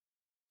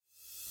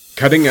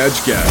cutting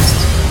edge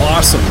guests,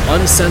 awesome,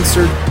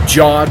 uncensored,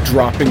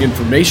 jaw-dropping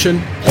information,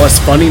 plus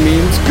funny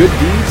memes, good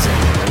deeds,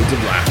 and loads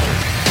of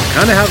laughter.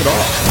 Kind of have it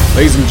all.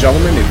 Ladies and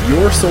gentlemen, if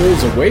your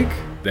soul's awake,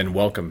 then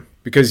welcome,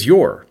 because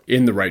you're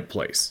in the right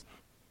place.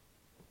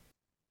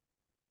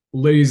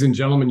 Ladies and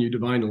gentlemen, you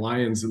divine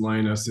lions and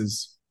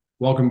lionesses,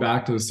 welcome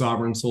back to the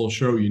Sovereign Soul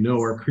Show. You know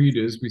our creed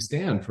is we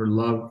stand for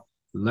love,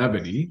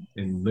 levity,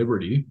 and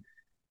liberty.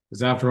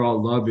 Because after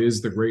all, love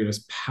is the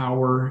greatest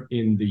power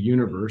in the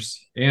universe.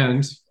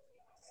 And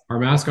our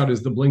mascot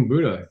is the Bling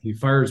Buddha. He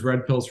fires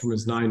red pills from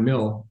his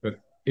 9mm. But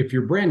if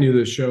you're brand new to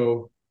the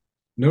show,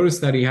 notice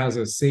that he has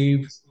a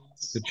Save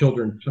the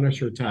Children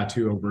Punisher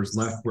tattoo over his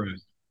left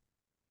breast.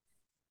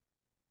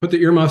 Put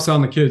the earmuffs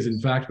on the kids.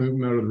 In fact, move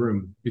them out of the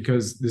room,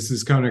 because this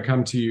is going to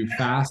come to you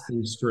fast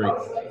and straight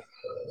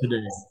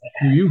today.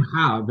 Who you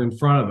have in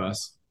front of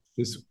us,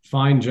 this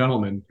fine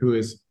gentleman who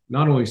has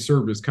not only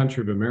served his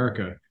country of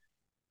America,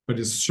 but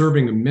is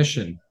serving a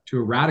mission to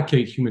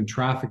eradicate human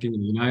trafficking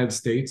in the United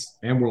States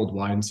and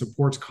worldwide, and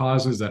supports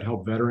causes that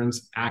help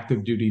veterans,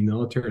 active duty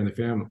military, and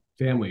the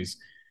families,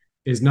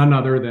 is none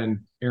other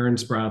than Aaron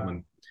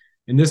Spradlin.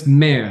 And this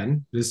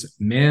man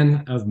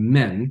of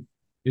men,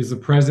 is the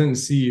president and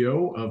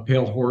CEO of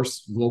Pale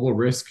Horse Global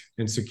Risk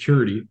and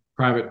Security,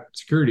 private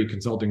security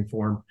consulting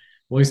firm.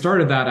 Well, he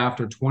started that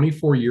after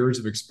 24 years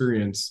of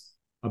experience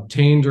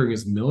obtained during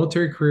his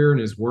military career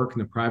and his work in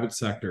the private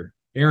sector.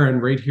 Aaron,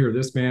 right here,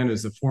 this man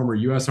is a former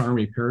U.S.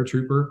 Army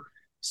paratrooper,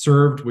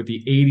 served with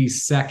the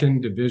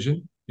 82nd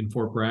Division in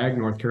Fort Bragg,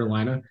 North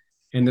Carolina,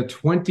 and the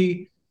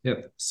 20th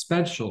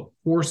Special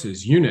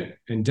Forces Unit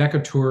in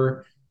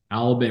Decatur,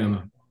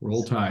 Alabama.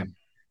 Roll Tide.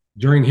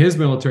 During his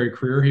military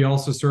career, he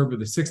also served with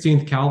the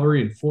 16th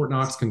Cavalry in Fort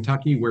Knox,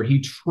 Kentucky, where he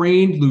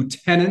trained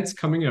lieutenants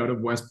coming out of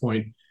West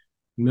Point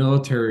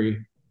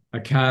Military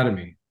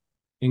Academy.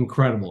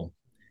 Incredible.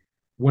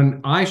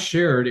 When I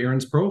shared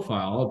Aaron's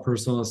profile, a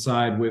personal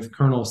aside, with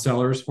Colonel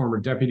Sellers, former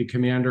deputy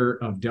commander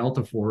of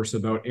Delta Force,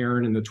 about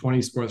Aaron and the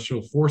 20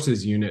 Special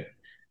Forces unit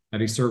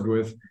that he served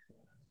with,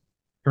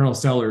 Colonel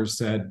Sellers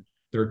said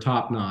they're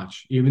top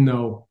notch, even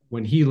though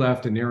when he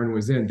left and Aaron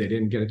was in, they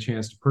didn't get a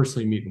chance to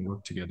personally meet and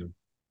work together.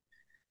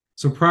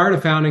 So prior to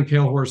founding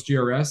Pale Horse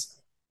GRS,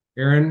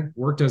 Aaron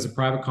worked as a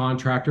private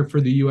contractor for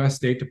the U.S.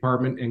 State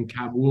Department in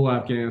Kabul,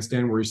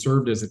 Afghanistan, where he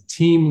served as a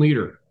team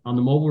leader on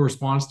the mobile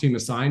response team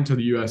assigned to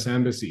the U.S.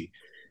 Embassy.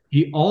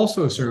 He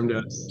also served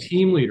as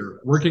team leader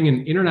working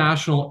in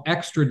international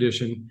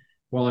extradition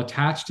while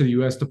attached to the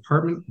U.S.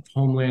 Department of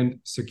Homeland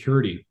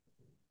Security.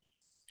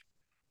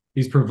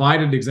 He's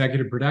provided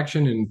executive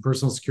protection and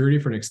personal security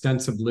for an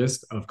extensive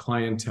list of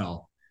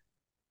clientele.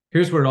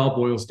 Here's what it all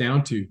boils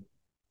down to.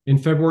 In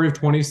February of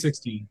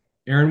 2016,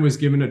 Aaron was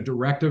given a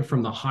directive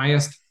from the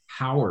highest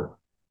power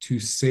to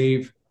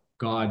save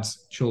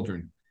God's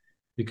children,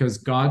 because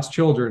God's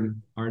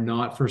children are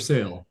not for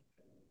sale,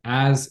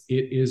 as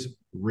it is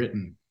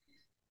written.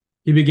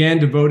 He began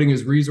devoting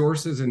his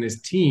resources and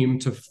his team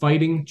to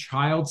fighting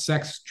child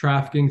sex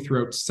trafficking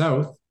throughout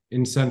South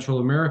and Central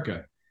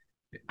America.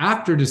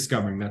 After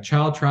discovering that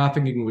child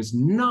trafficking was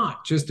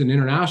not just an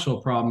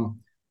international problem,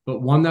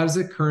 but one that is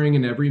occurring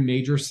in every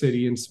major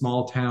city and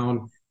small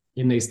town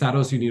in the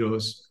Estados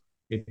Unidos,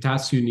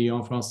 États-Unis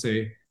en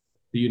français,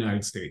 the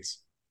United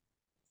States.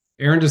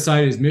 Aaron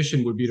decided his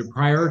mission would be to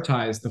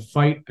prioritize the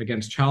fight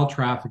against child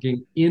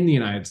trafficking in the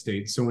United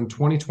States. So in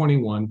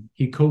 2021,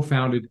 he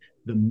co-founded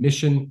the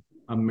Mission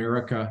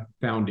America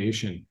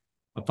Foundation,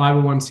 a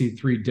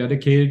 501c3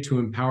 dedicated to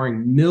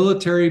empowering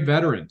military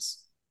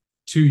veterans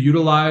to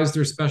utilize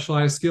their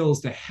specialized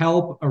skills to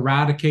help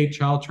eradicate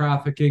child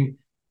trafficking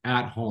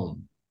at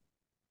home.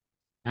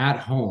 At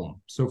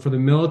home. So for the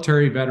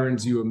military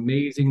veterans, you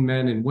amazing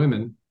men and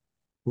women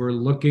who are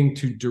looking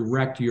to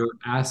direct your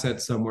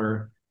assets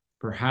somewhere,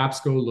 perhaps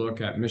go look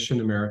at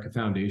Mission America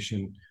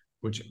Foundation,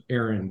 which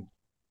Aaron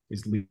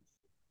is leading.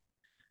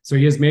 So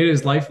he has made it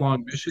his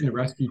lifelong mission to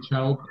rescue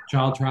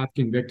child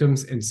trafficking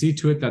victims and see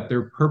to it that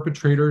their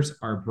perpetrators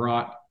are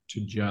brought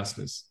to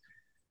justice.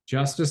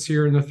 Justice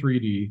here in the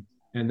 3D,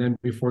 and then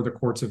before the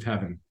courts of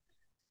heaven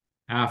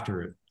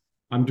after it.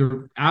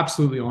 I'm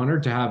absolutely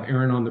honored to have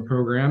Aaron on the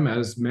program,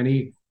 as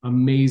many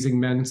amazing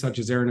men such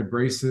as Aaron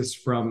embrace this,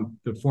 from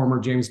the former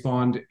James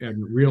Bond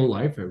in real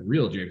life, a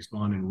real James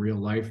Bond in real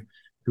life,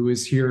 who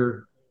is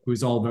here, who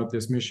is all about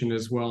this mission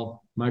as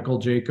well. Michael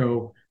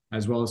Jaco,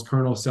 as well as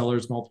Colonel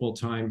Sellers multiple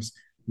times.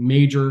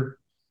 Major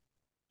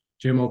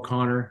Jim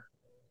O'Connor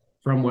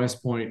from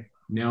West Point,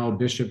 now a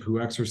bishop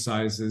who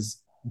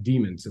exorcises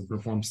demons and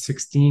performs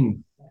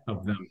 16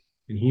 of them.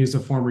 And he is a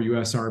former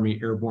U.S. Army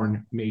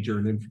Airborne Major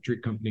and Infantry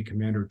Company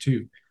Commander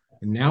too.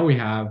 And now we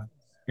have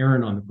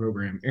Aaron on the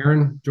program.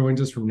 Aaron joins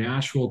us from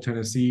Nashville,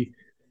 Tennessee.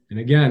 And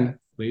again,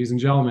 ladies and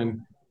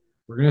gentlemen,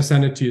 we're going to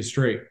send it to you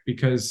straight,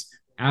 because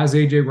as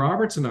AJ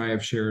Roberts and I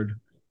have shared,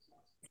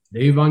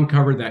 they've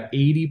uncovered that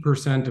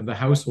 80% of the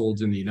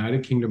households in the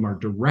United Kingdom are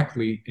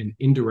directly and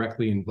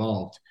indirectly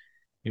involved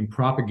in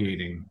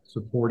propagating,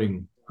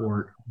 supporting,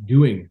 or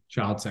doing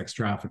child sex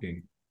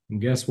trafficking. And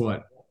guess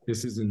what?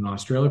 This is an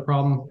Australia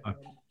problem, a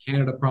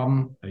Canada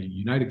problem, a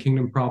United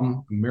Kingdom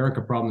problem,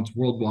 America problem. It's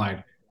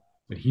worldwide,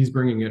 but he's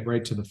bringing it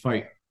right to the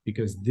fight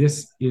because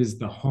this is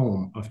the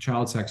home of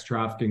child sex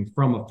trafficking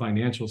from a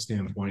financial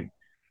standpoint.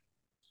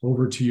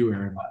 Over to you,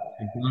 Aaron.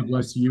 And God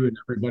bless you and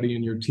everybody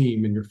in your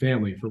team and your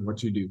family for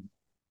what you do.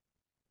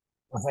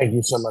 Well, thank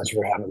you so much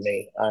for having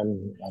me.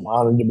 I'm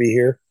honored to be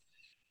here,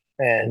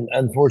 and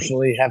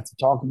unfortunately, have to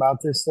talk about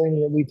this thing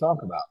that we talk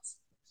about.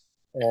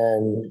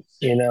 And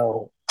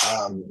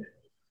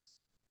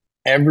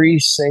every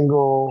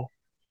single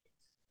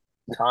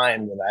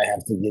time that I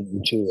have to get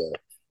into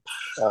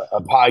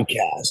a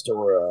podcast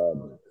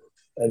or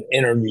an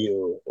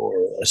interview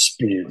or a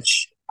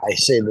speech, I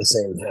say the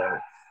same thing.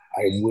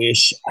 I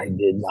wish I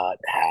did not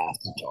have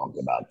to talk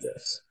about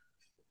this.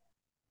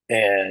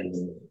 And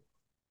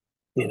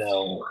you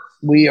know,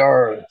 we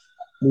are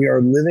we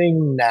are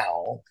living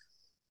now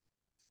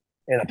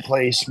in a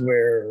place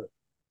where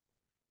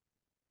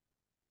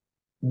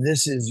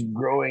this is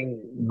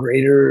growing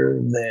greater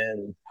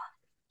than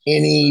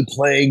any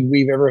plague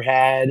we've ever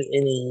had,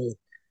 any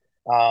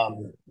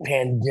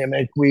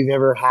pandemic we've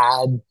ever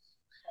had.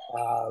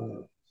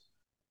 Um,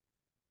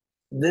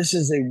 this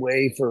is a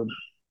way for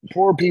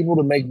poor people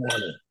to make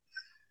money,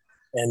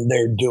 and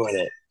they're doing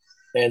it,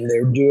 and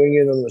they're doing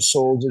it on the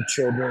souls of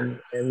children,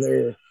 and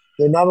they're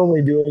not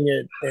only doing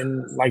it,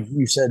 and like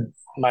you said,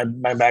 my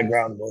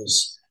background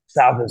was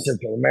South and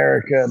Central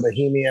America,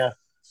 Bohemia.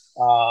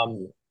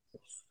 Um,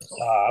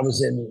 I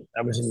was in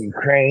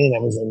Ukraine. I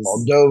was in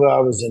Moldova. I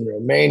was in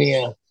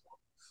Romania.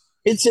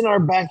 It's in our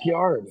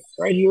backyard,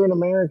 right here in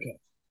America.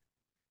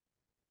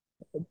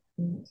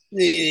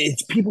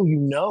 It's people you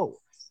know.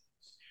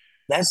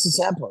 That's the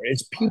sad part.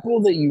 It's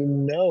people that you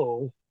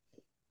know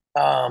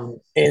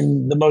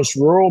in the most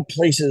rural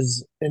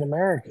places in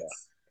America.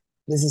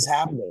 This is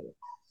happening.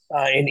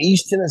 In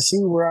East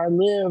Tennessee, where I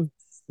live,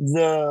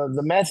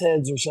 the meth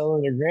heads are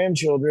selling their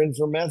grandchildren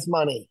for meth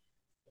money,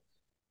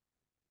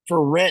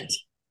 for rent.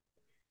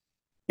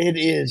 It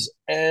is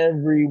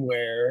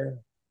everywhere.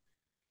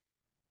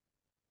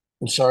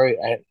 I'm sorry,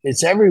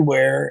 it's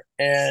everywhere,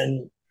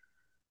 and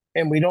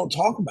we don't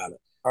talk about it.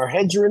 Our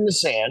heads are in the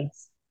sand.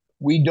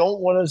 We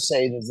don't want to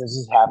say that this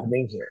is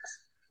happening here,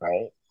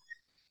 right?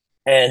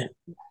 And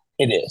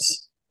it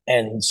is.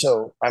 And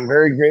so I'm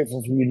very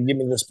grateful for you to give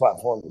me this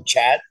platform to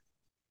chat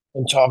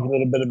and talk a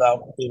little bit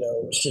about,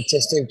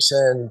 statistics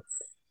and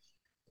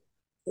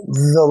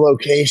the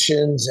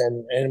locations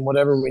and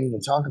whatever we need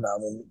to talk about.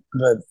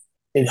 But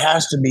it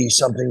has to be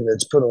something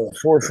that's put on the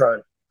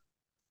forefront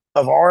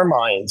of our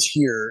minds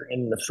here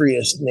in the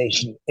freest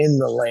nation in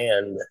the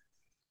land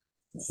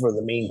for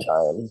the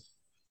meantime.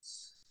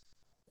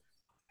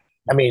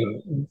 I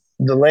mean,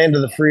 the land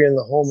of the free and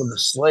the home of the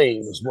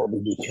slave is what we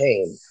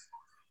became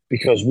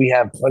because we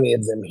have plenty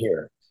of them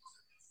here.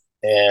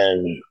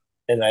 And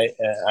and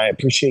I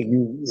appreciate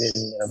you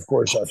and of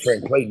course our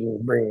friend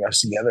Clayton bringing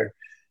us together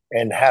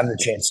and have the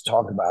chance to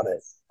talk about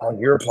it on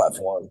your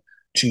platform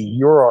to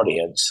your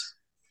audience.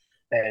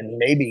 And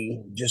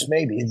maybe, just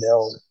maybe,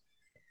 they'll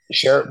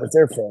share it with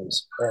their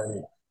friends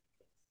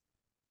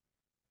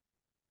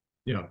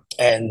Yeah.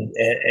 and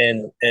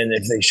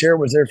if they share it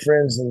with their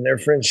friends and their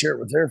friends share it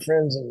with their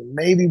friends, and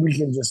maybe we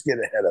can just get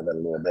ahead of it a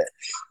little bit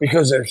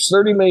because there's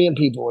 30 million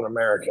people in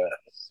America.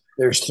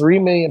 There's 3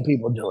 million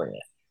people doing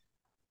it.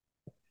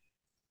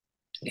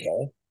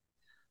 Okay.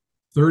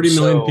 30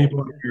 million So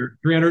people here,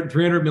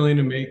 300 million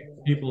to make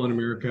people in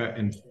America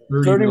and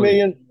 30 30 million.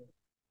 million,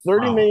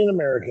 30 Wow. million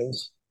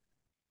Americans,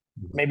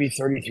 maybe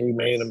 33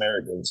 million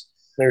Americans.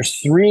 There's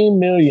 3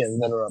 million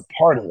that are a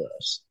part of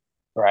this,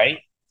 right?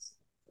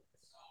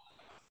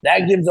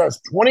 That gives us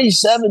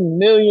 27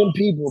 million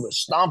people to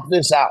stomp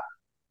this out.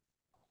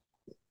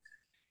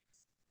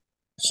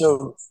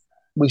 So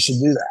we should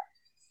do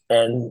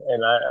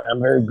that.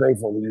 I'm very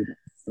grateful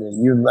that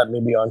you let me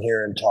be on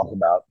here and talk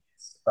about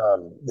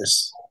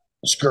this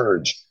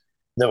scourge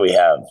that we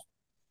have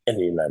in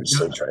the United Yeah.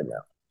 States right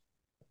now.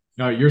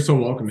 No, you're so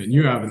welcome, and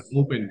you have an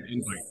open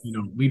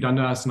invite. Lee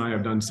Dundas and I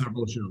have done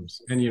several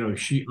shows, and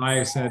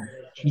I said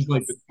she's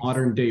like the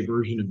modern day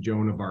version of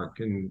Joan of Arc,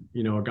 and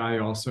a guy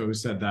also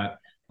said that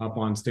up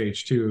on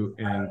stage too,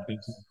 and thank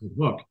you for the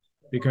book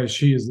because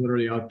she is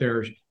literally out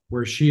there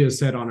where she has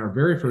said on our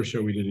very first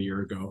show we did a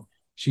year ago.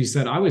 She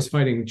said, I was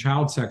fighting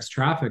child sex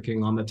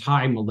trafficking on the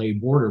Thai Malay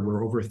border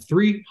where over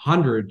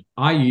 300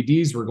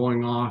 IEDs were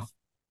going off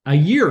a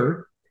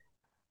year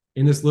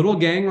in this little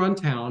gang run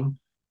town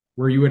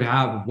where you would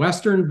have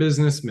Western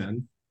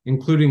businessmen,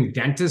 including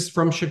dentists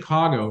from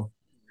Chicago,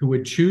 who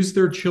would choose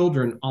their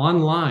children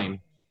online,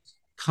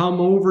 come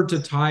over to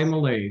Thai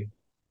Malay,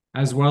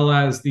 as well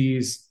as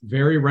these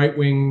very right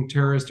wing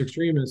terrorist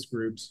extremist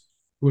groups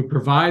who would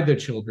provide the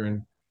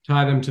children,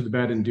 tie them to the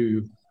bed, and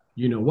do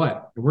you know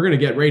what. And we're going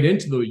to get right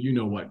into the you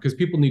know what because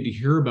people need to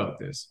hear about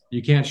this.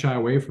 You can't shy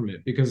away from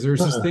it because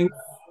there's this thing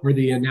where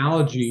the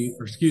analogy,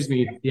 or excuse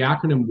me, the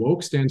acronym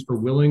WOKE stands for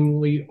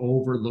willingly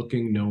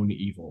overlooking known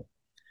evil.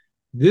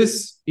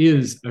 This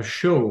is a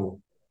show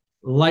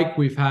like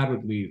we've had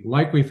with Lee,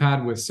 like we've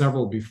had with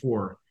several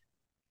before,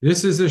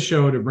 This is a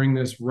show to bring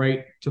this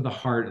right to the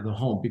heart of the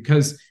home,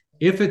 because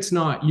if it's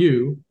not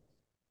you,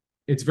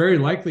 it's very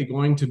likely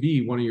going to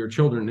be one of your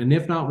children. And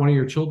if not one of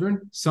your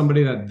children,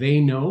 somebody that they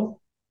know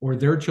or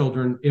their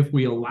children, if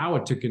we allow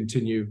it to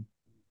continue,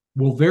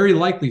 will very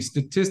likely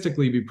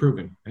statistically be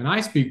proven. And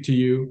I speak to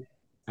you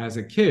as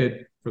a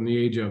kid from the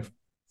age of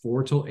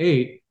 4 till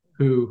 8,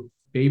 who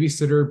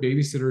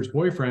babysitter's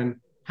boyfriend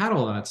had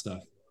all that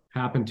stuff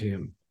happen to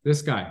him.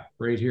 This guy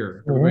right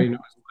here. Everybody knows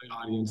my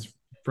audience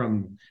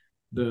from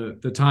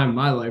the time of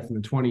my life in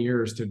the 20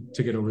 years to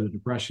get over the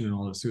depression and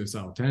all the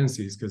suicidal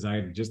tendencies, because I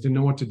just didn't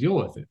know what to deal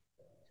with it.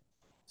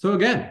 So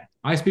again,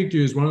 I speak to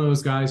you as one of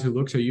those guys who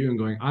looks at you and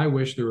going, I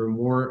wish there were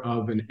more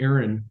of an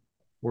Aaron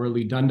or a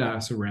Lee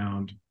Dundas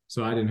around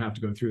so I didn't have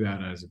to go through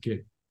that as a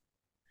kid.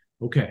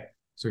 Okay,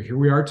 so here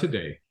we are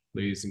today,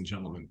 ladies and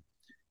gentlemen.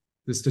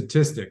 The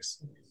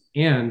statistics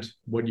and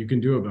what you can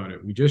do about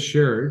it. We just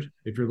shared,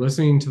 if you're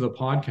listening to the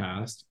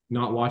podcast,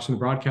 not watching the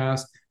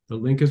broadcast, the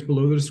link is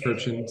below the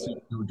description. So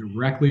you can go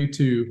directly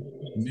to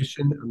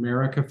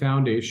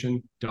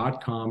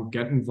missionamericafoundation.com,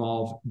 get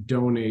involved,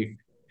 donate,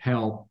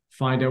 help,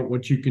 find out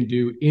what you can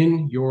do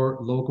in your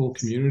local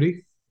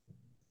community.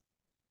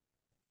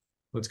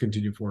 Let's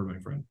continue forward, my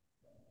friend.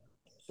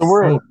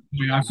 I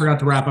forgot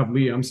to wrap up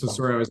Lee. I'm so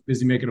sorry. I was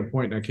busy making a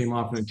point and I came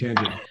off on a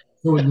tangent.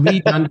 So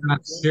Lee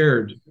Dundas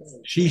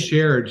she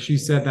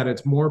said that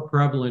it's more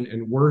prevalent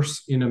and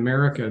worse in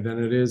America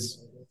than it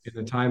is in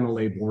the Thai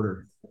Malay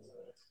border.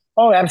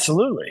 Oh,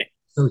 absolutely.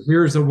 So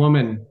here's a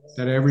woman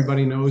that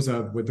everybody knows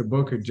of with the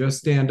book of Just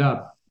Stand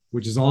Up,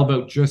 which is all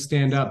about just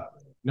stand up.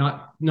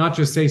 Not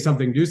just say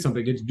something, do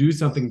something. It's do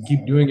something,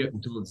 keep doing it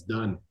until it's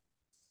done.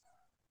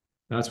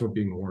 That's what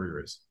being a warrior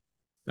is.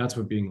 That's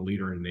what being a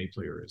leader and an A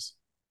player is.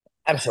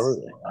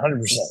 Absolutely, 100%.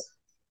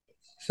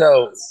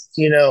 So,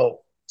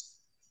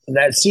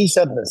 that see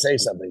something and say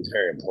something is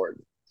very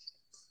important,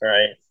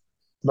 right?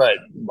 But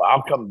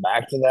I'll come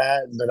back to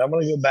that. But I'm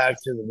going to go back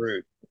to the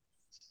root.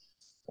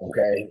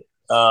 Okay.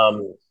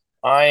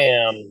 I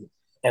am,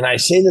 and I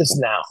say this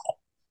now,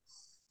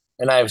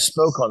 and I have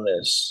spoke on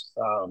this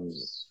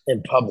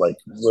in public,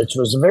 which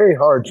was a very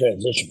hard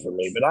transition for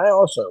me, but I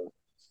also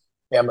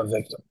am a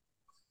victim.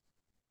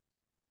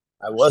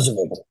 I was a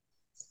victim.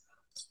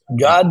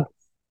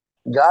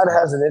 God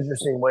has an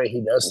interesting way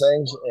he does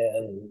things,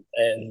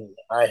 and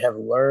I have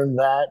learned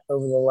that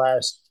over the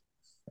last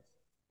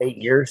 8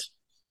 years.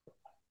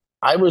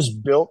 I was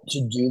built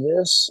to do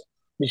this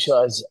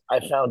because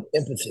I found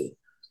empathy.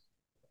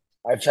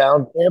 I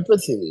found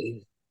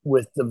empathy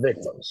with the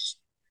victims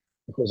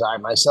because I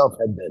myself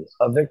had been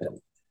a victim.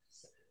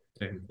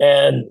 Same.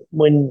 And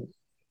when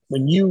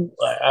you,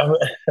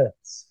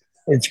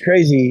 it's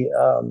crazy.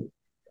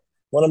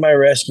 One of my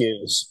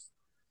rescues,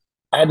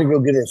 I had to go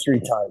get her 3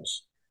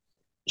 times.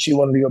 She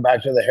wanted to go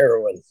back to the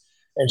heroin,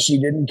 and she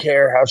didn't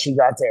care how she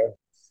got there.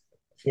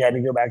 She had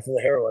to go back to the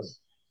heroin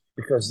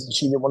because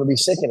she didn't want to be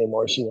sick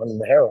anymore. She wanted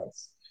the heroin.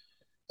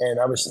 And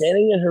I was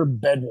standing in her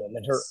bedroom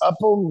in her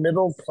upper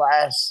middle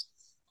class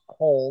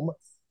home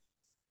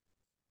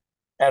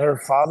at her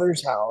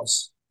father's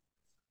house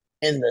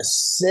in the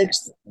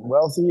 6th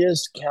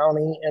wealthiest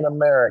county in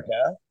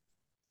America.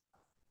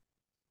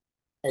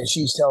 And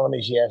she's telling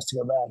me she has to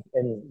go back.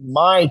 And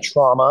my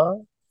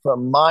trauma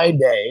from my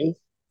day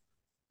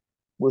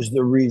was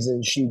the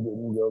reason she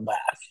didn't go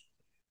back.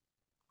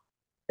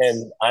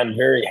 And I'm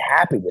very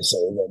happy to say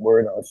that we're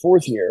in our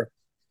 4th year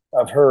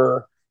of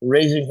her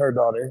raising her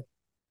daughter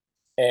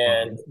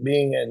and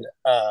being an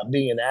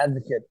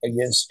advocate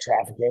against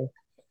trafficking,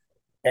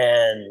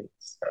 and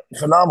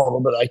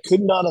phenomenal. But I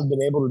could not have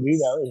been able to do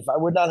that if I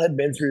would not have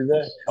been through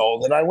the hell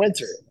that I went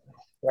through.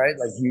 Right,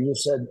 like you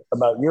just said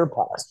about your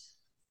past.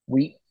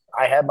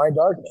 I had my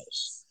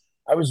darkness.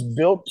 I was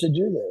built to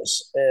do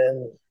this,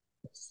 and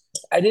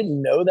I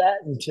didn't know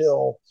that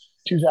until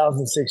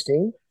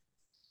 2016.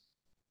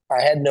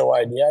 I had no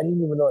idea. I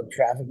didn't even know what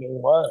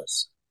trafficking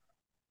was.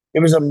 It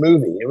was a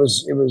movie. It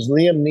was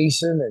Liam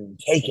Neeson and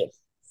Taken.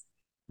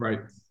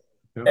 Right.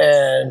 Yep.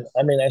 And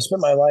I mean, I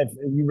spent my life.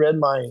 You read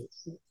my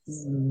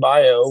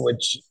bio,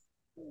 which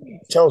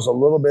tells a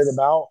little bit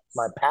about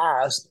my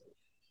past,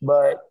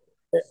 but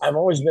I've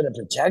always been a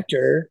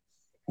protector,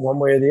 one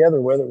way or the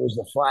other, whether it was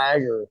the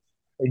flag or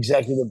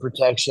executive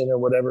protection or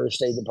whatever,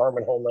 State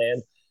Department,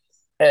 Homeland.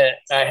 And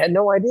I had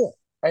no idea.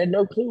 I had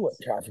no clue what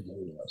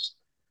trafficking was.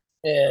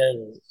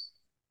 And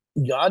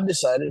God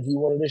decided he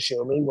wanted to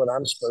show me what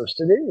I'm supposed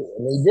to do.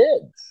 And he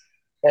did.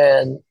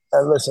 And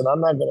listen,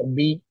 I'm not going to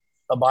beat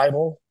a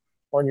Bible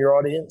on your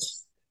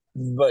audience,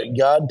 but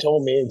God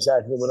told me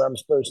exactly what I'm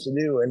supposed to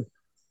do. And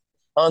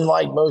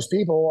unlike most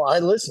people, I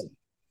listened.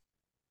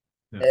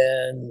 Yeah.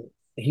 And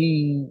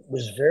he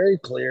was very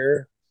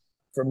clear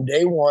from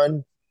day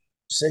one.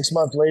 6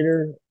 months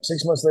later,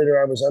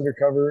 I was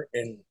undercover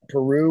in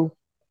Peru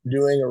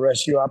doing a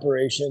rescue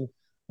operation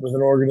with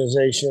an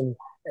organization,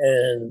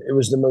 and it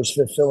was the most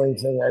fulfilling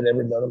thing I'd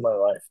ever done in my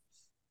life.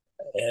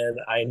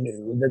 And I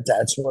knew that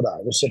that's what I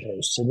was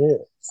supposed to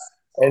do.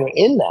 And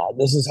in that,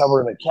 this is how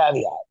we're going to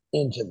caveat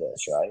into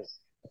this, right?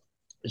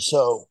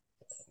 So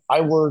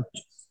I worked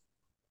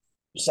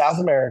South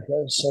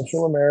America,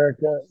 Central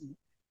America,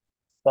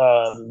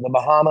 the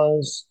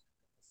Bahamas,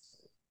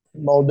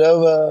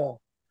 Moldova,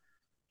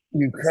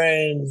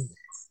 Ukraine,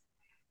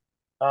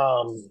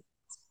 um,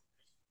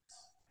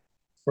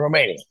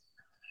 Romania.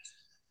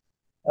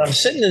 And I'm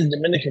sitting in the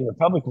Dominican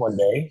Republic one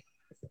day,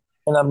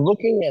 and I'm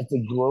looking at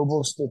the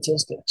global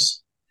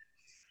statistics,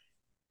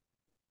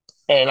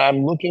 and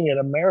I'm looking at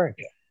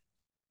America,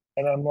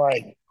 and I'm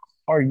like,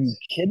 are you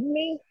kidding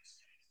me?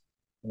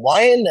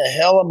 Why in the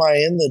hell am I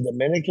in the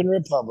Dominican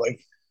Republic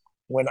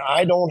when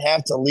I don't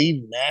have to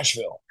leave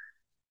Nashville?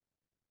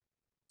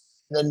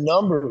 The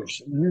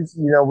numbers, we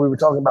were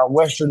talking about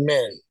Western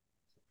men,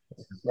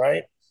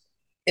 right?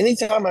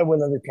 Anytime I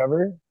went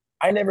undercover,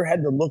 I never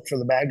had to look for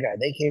the bad guy.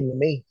 They came to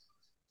me.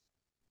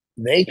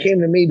 They came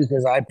to me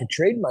because I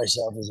portrayed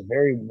myself as a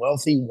very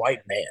wealthy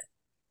white man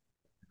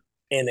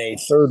in a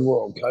third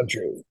world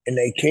country. And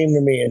they came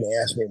to me and they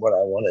asked me what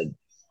I wanted.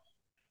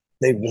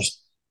 They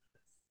just,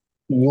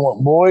 you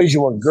want boys,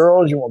 you want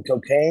girls, you want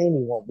cocaine,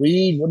 you want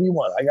weed. What do you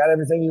want? I got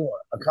everything you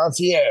want. A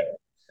concierge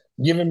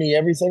giving me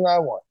everything I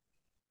want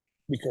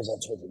because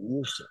that's what they're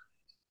used to.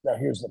 Now,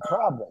 here's the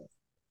problem.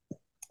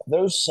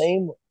 Those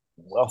same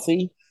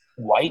wealthy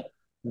white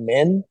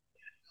men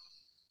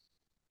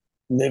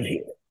live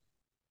here.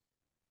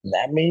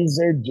 That means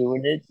they're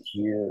doing it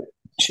here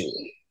too.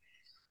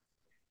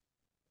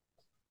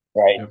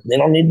 Right? Yep. They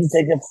don't need to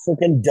take a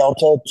freaking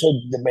Delta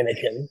to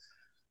Dominican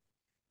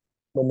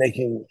when they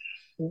can,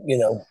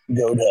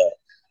 go to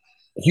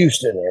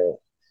Houston or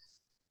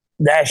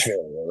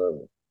Nashville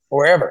or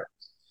wherever.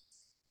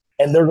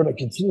 And they're going to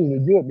continue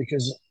to do it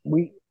because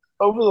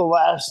over the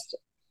last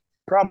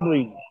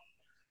probably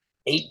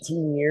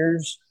 18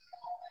 years,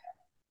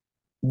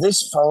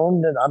 this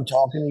phone that I'm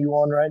talking to you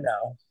on right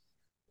now,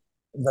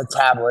 the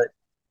tablet,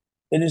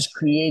 it has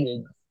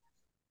created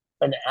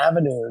an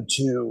avenue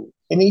to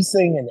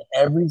anything and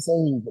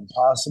everything you could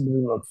possibly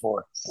look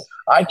for.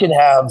 I could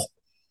have,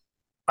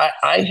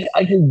 I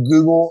could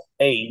Google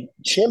a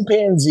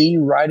chimpanzee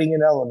riding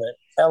an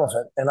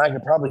elephant, and I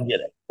could probably get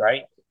it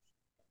right.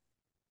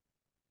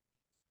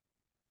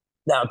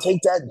 Now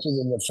take that to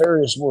the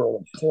nefarious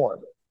world of porn.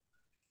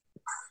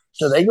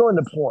 So they go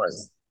into porn,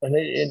 and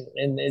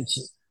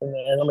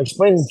and I'm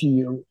explaining to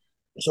you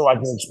so I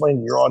can explain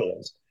to your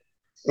audience.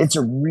 It's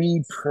a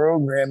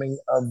reprogramming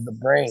of the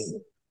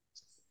brain.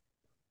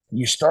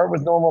 You start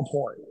with normal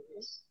porn,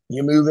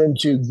 you move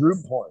into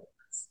group porn,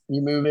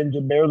 you move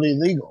into barely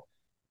legal.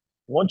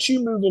 Once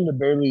you move into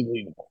barely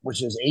legal,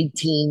 which is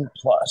 18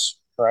 plus,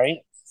 right?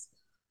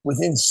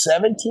 Within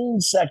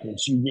 17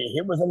 seconds, you get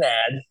hit with an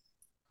ad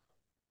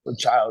for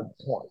child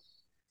porn.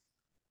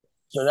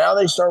 So now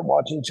they start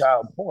watching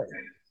child porn.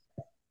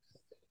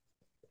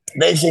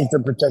 They think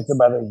they're protected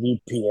by their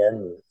VPN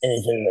and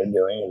anything they're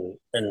doing,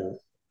 and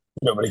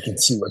nobody can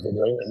see what they're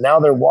doing. And now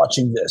they're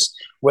watching this,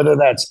 whether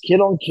that's kid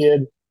on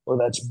kid or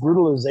that's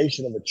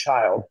brutalization of a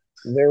child,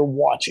 they're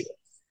watching it.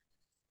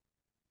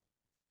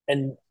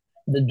 And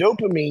the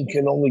dopamine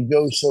can only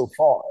go so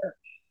far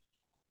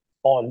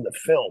on the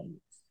film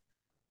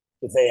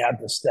that they have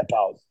to step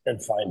out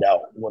and find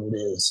out what it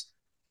is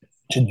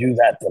to do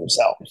that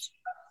themselves.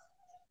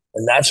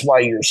 And that's why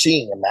you're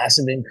seeing a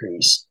massive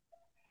increase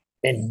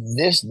in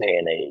this day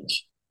and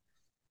age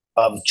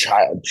of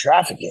child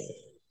trafficking.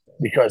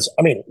 Because,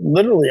 I mean,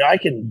 literally, I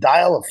can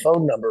dial a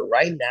phone number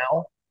right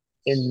now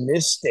in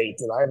this state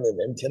that I live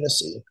in,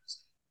 Tennessee.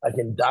 I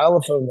can dial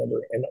a phone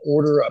number and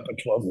order up a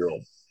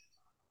 12-year-old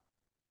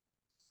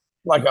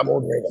like I'm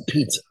ordering a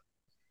pizza.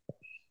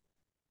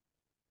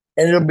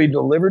 And it'll be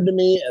delivered to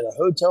me at a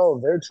hotel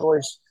of their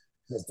choice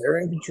that they're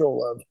in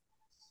control of.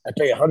 I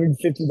pay $150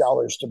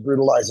 to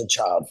brutalize a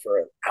child for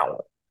an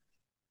hour.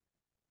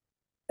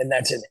 And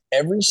that's in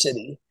every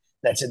city,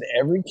 that's in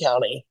every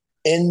county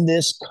in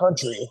this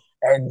country,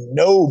 and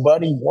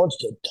nobody wants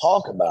to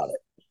talk about it.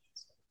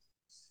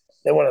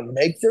 They want to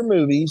make their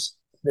movies,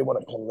 they want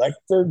to collect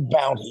their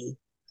bounty,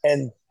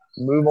 and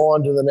move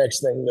on to the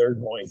next thing they're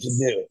going to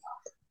do.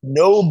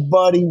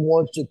 Nobody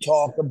wants to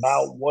talk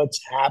about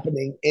what's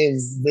happening in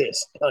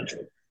this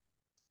country.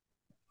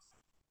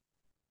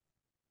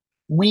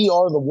 We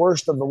are the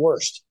worst of the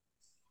worst.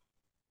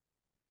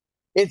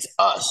 It's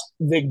us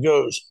that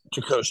goes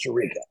to Costa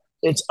Rica.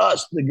 It's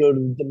us that go to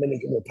the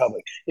Dominican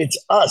Republic. It's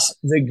us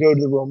that go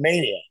to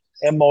Romania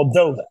and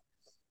Moldova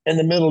and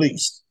the Middle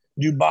East,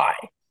 Dubai.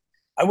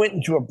 I went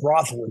into a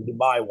brothel in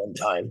Dubai one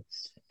time,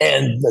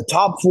 and the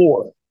top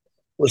floor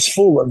was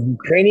full of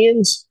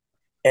Ukrainians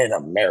and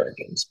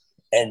Americans,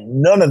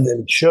 and none of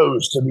them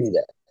chose to be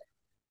there.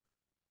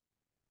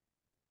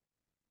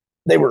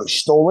 They were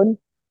stolen,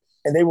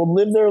 and they will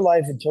live their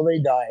life until they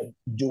die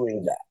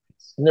doing that.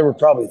 And there were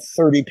probably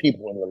 30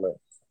 people in the room.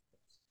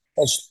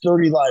 That's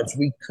 30 lives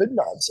we could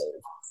not save,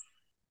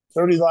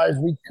 30 lives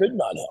we could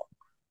not help,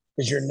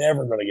 because you're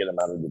never going to get them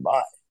out of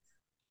Dubai.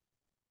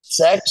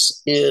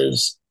 Sex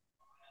is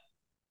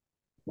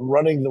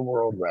running the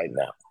world right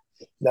now.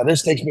 Now,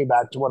 this takes me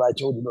back to what I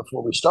told you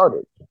before we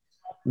started.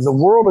 The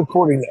world,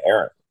 according to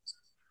Aaron,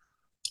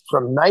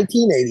 from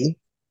 1980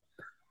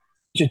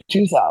 to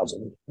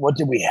 2000, what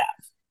did we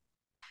have?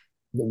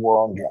 The war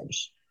on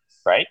drugs,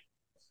 right?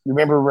 You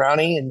remember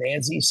Ronnie and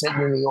Nancy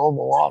sitting in the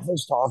Oval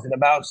Office talking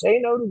about say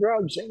no to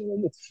drugs, say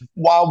no to,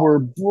 while we're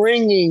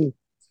bringing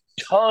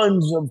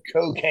tons of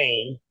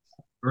cocaine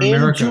Or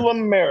America. into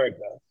America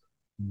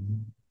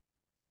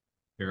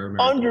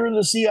America. under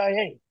the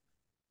CIA.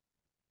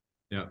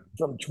 Yeah.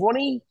 From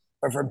 2000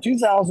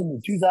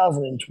 to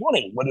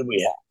 2020, what did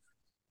we have?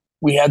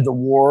 We had the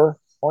war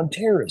on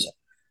terrorism,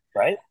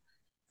 right?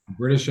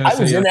 British I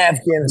was in SAS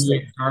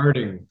Afghanistan.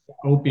 guarding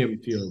opium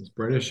fields.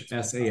 British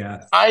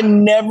SAS. I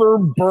never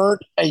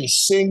burnt a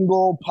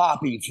single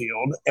poppy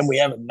field, and we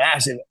have a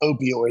massive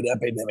opioid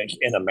epidemic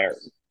in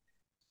America.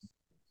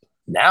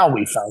 Now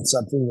we found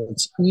something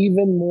that's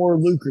even more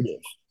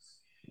lucrative.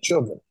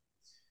 Children.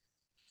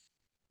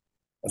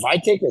 If I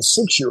take a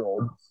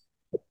 6-year-old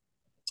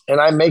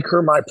and I make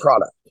her my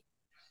product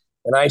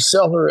and I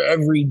sell her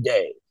every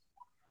day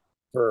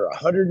for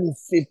 $150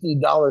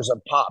 a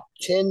pop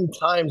 10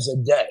 times a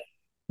day,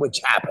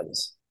 which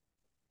happens,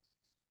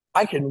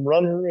 I can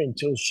run her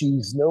until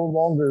she's no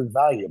longer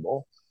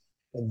valuable.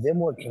 And then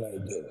what can I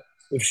do?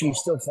 If she's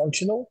still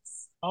functional,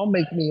 I'll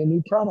make me a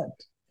new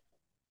product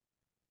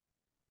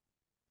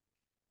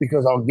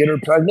because I'll get her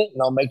pregnant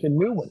and I'll make a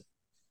new one.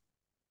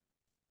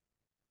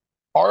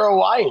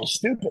 ROI is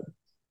stupid.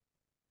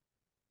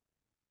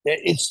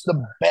 It's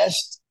the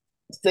best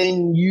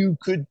thing you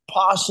could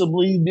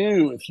possibly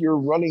do if you're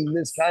running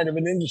this kind of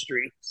an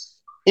industry.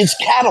 It's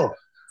cattle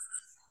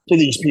to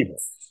these people.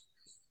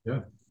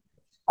 Yeah.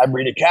 I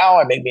breed a cow,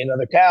 I make me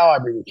another cow, I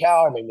breed a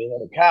cow, I make me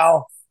another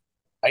cow.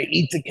 I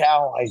eat the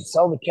cow, I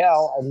sell the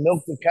cow, I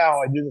milk the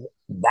cow, I do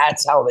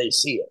that's how they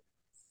see it.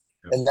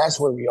 Yep. And that's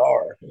where we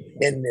are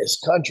in this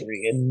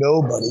country. And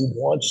nobody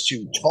wants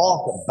to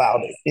talk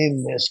about it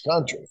in this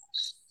country.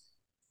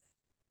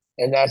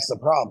 And that's the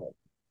problem.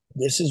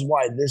 This is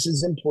why this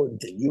is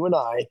important that you and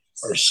I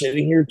are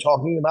sitting here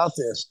talking about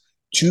this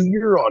to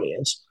your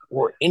audience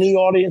or any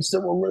audience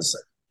that will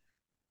listen.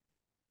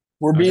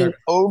 We're being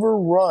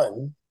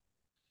overrun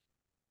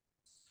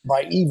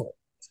by evil.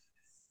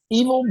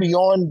 Evil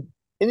beyond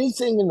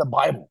anything in the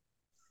Bible.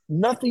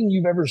 Nothing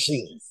you've ever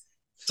seen.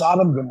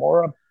 Sodom,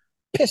 Gomorrah,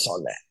 piss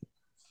on that.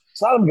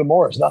 Sodom,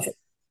 Gomorrah is nothing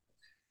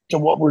to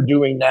what we're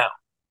doing now.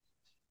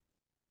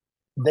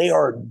 They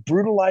are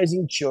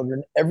brutalizing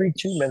children every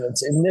 2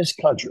 minutes in this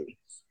country.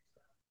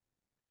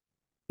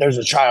 There's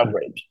a child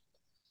raped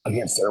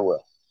against their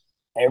will.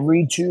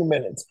 Every 2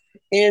 minutes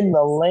in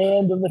the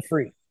land of the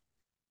free.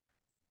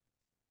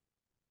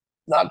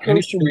 Not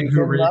Costa Rica,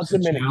 not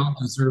Dominican.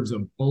 Deserves a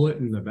bullet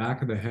in the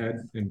back of the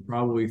head and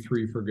probably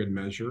 3 for good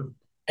measure.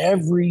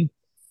 Every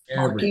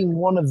fucking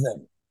one of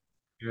them.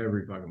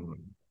 Every fucking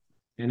one.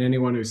 And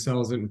anyone who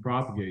sells it and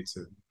propagates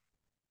it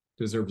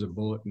deserves a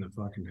bullet in the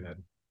fucking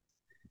head.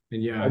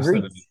 And yeah, I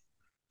said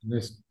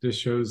it. This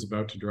show's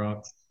about to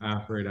drop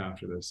right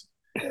after this.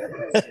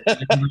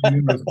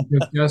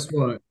 Because guess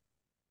what?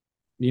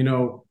 You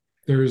know,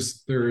 there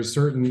are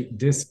certain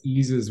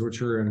diseases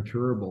which are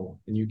incurable,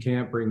 and you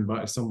can't bring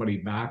somebody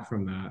back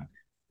from that.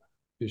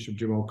 Bishop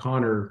Jim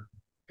O'Connor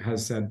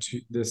has said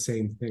the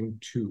same thing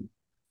too.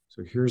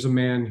 So here's a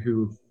man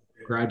who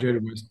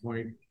graduated West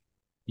Point,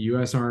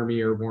 U.S. Army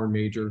Airborne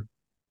Major,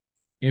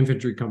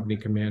 infantry company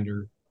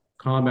commander,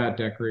 combat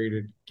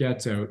decorated,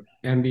 gets out,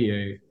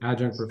 MBA,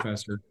 adjunct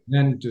professor,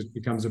 then just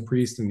becomes a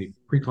priest in the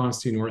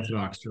pre-Constantine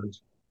Orthodox Church,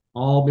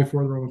 all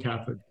before the Roman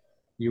Catholic,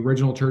 the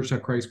original church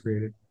that Christ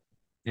created,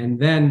 and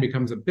then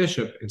becomes a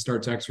bishop and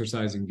starts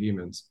exorcising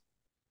demons.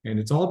 And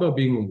it's all about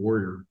being a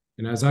warrior.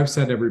 And as I've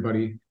said,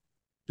 everybody,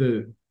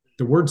 the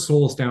word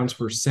soul stands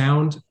for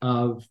sound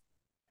of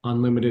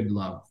unlimited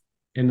love.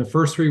 And the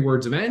first 3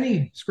 words of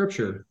any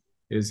scripture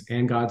is,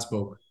 and God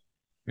spoke.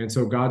 And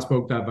so God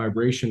spoke that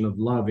vibration of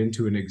love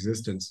into an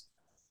existence.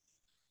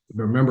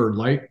 Remember,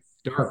 light,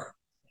 dark,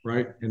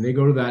 right? And they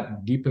go to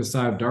that deepest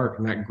side of dark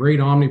and that great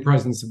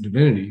omnipresence of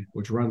divinity,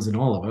 which runs in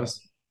all of us,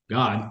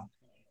 God,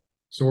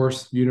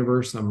 source,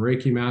 universe. I'm a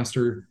Reiki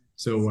master.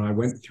 So when I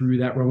went through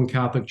that Roman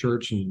Catholic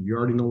Church, and you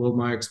already know a little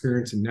my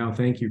experience, and now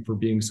thank you for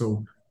being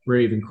so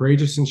brave and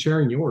courageous and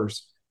sharing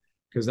yours,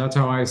 because that's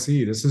how I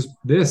see this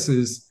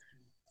is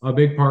a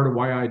big part of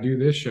why I do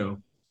this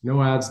show.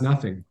 No ads,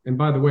 nothing. And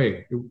by the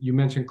way, you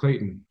mentioned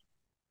Clayton.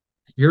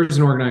 Here's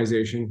an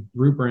organization,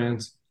 Root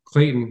Brands,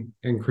 Clayton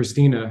and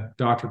Christina,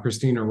 Dr.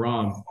 Christina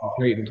Rom,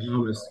 Clayton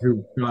Thomas,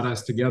 who got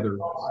us together.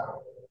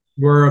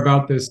 We're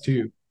about this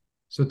too.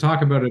 So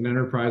talk about an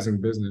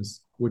enterprising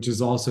business, which is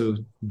also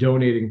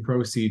donating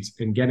proceeds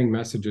and getting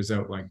messages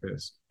out like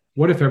this.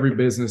 What if every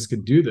business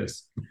could do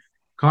this?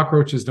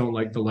 Cockroaches don't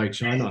like the light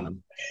shine on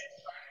them.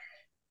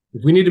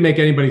 If we need to make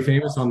anybody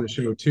famous on the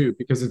show too,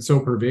 because it's so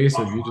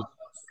pervasive,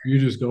 you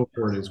just go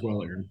for it as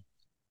well, Aaron.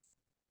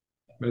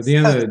 But at the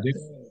end of the day,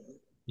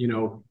 you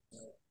know,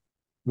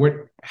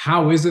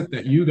 how is it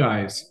that you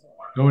guys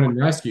go in and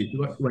rescue?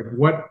 Like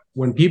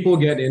when people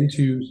get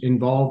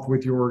involved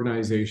with your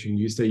organization,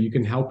 you say you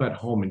can help at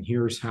home, and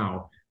here's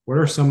how. What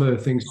are some of the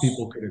things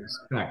people could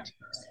expect,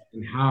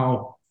 and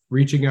how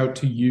reaching out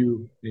to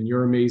you and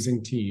your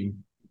amazing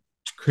team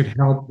could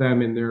help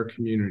them in their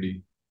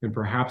community and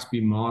perhaps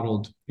be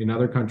modeled in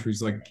other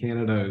countries like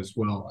Canada as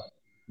well,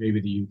 maybe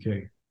the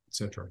UK,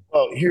 etc.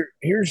 Well,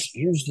 here's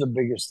the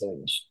biggest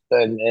things,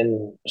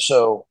 and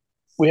so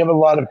we have a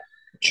lot of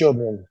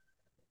children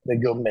that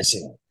go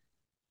missing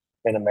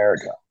in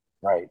America,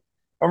 right?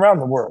 Around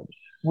the world,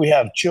 we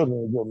have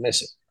children that go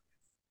missing.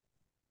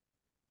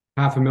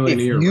 500,000 a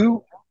If year.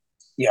 you,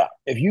 yeah,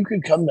 if you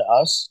could come to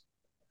us,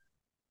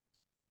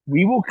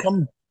 we will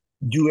come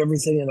do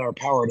everything in our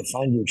power to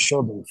find your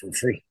children for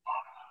free,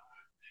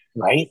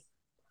 right?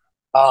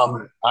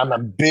 I'm a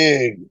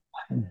big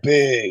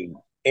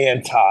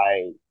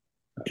anti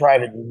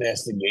private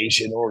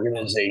investigation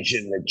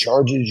organization that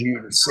charges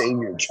you to save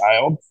your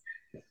child.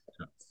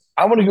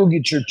 I want to go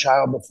get your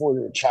child before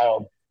your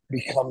child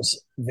becomes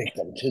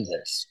victim to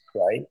this,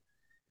 right?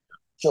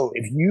 So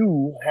if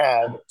you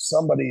have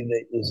somebody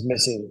that is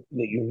missing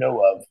that you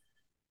know of,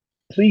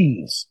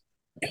 please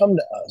come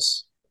to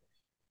us.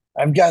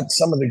 I've got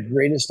some of the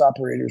greatest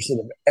operators that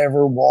have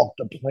ever walked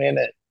the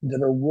planet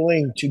that are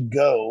willing to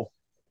go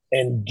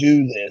and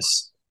do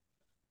this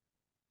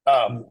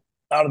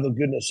out of the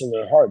goodness of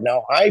their heart.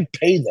 Now, I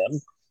pay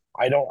them.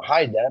 I don't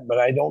hide that, but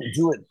I don't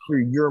do it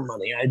through your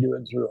money. I do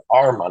it through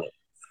our money.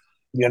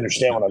 You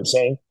understand what I'm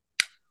saying?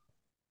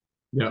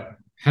 Yeah.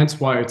 Hence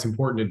why it's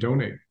important to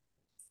donate.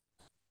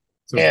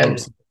 So And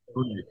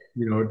folks,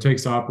 it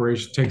takes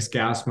operation, takes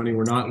gas money.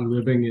 We're not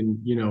living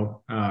in,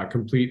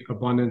 complete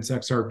abundance,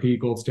 XRP,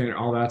 gold standard,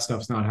 all that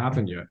stuff's not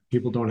happened yet.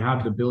 People don't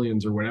have the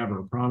billions or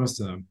whatever promised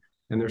to them,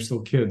 and they're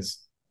still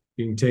kids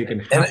being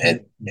taken. and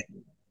and,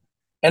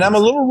 and I'm a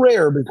little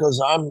rare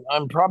because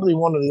I'm probably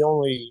one of the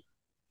only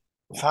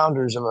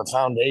founders of a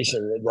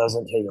foundation that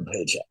doesn't take a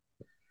paycheck.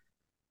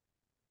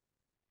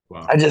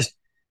 Wow.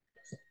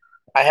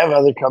 I have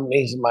other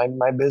companies.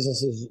 My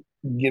businesses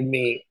give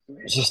me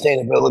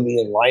sustainability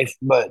in life,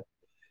 but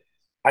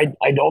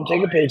I don't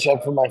take a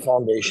paycheck from my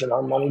foundation.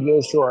 Our money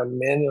goes to our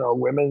men and our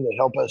women that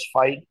help us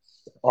fight,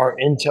 our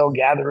intel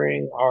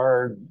gathering,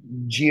 our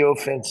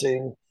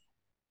geofencing,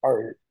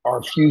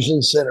 our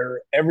fusion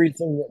center.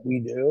 Everything that we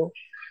do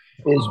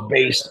is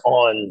based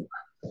on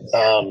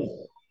um,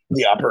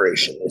 the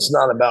operation. It's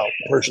not about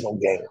personal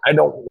gain. I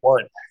don't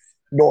want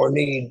nor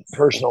need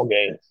personal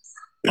gain.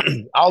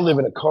 I'll live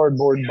in a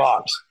cardboard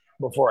box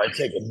before I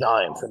take a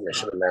dime from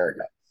Mission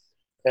America,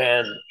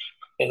 and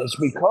it's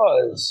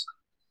because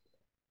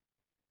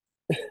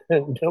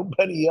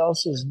nobody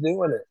else is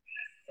doing it.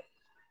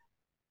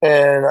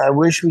 And I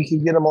wish we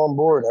could get them on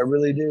board. I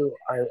really do.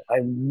 I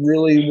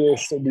really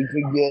wish that we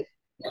could get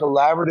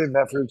collaborative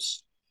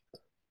efforts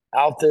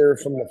out there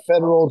from the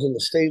federal to the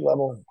state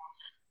level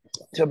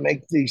to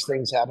make these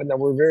things happen. Now,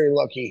 we're very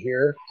lucky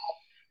here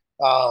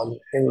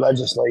in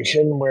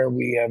legislation where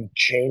we have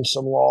changed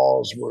some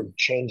laws. We're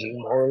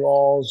changing more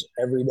laws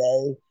every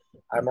day.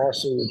 I'm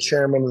also the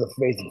chairman of the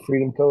Faith and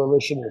Freedom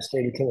Coalition in the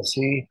state of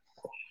Tennessee,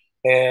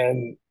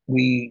 and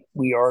we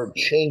are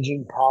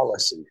changing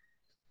policy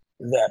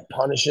that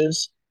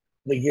punishes,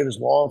 that gives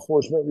law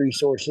enforcement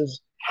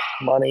resources,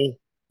 money,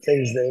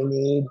 things they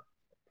need.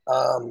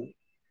 Um,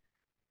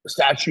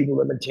 Statute of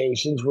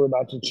limitations we're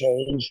about to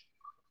change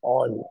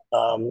on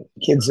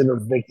kids that are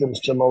victims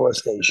to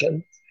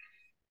molestation.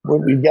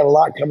 We've got a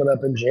lot coming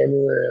up in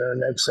January in our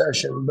next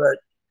session, but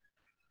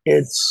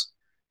it's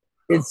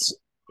it's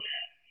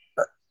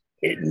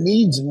it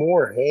needs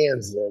more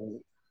hands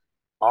than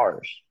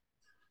ours.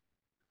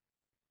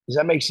 Does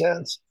that make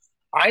sense?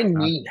 I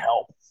need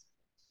help,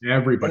 and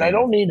Everybody I does.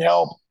 don't need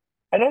help.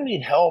 I don't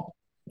need help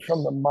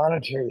from the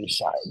monetary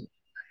side.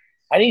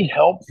 I need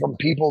help from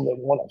people that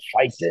want to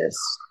fight this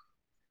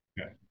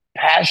Yeah.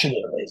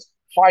 passionately,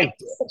 fight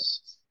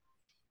this,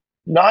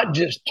 not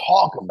just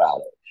talk about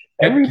it.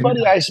 Get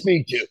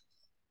connected.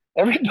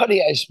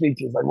 Everybody I speak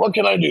to is like, what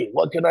can I do?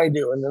 What can I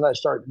do? And then I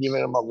start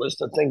giving them a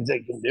list of things they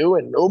can do,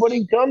 and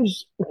nobody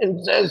comes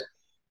and says,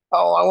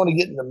 oh, I want to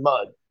get in the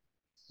mud.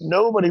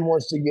 Nobody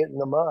wants to get in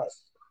the mud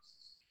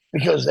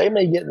because they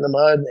may get in the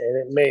mud and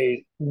it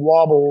may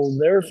wobble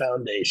their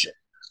foundation.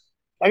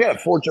 I got a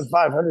Fortune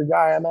 500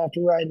 guy I'm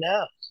after right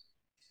now.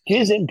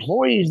 His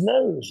employees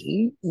know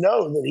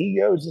that he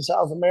goes to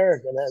South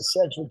America and has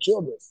sex with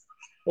children,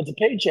 but the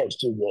paycheck's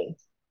too good.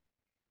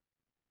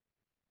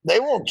 They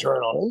won't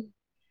turn on him.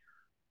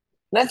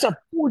 That's a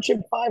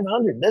Fortune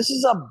 500. This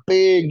is a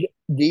big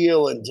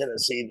deal in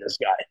Tennessee, this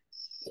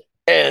guy.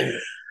 And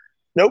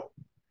nope,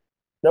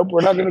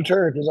 we're not going to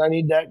turn because I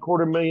need that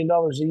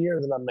 $250,000 a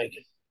year that I'm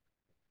making.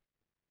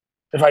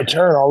 If I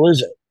turn, I'll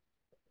lose it.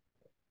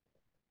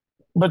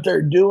 But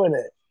they're doing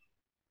it.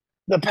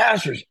 The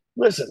pastors,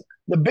 listen,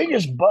 the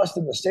biggest bust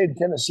in the state of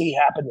Tennessee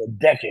happened a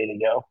decade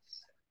ago,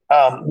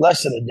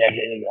 less than a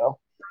decade ago.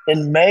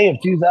 In May of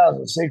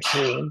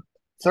 2016,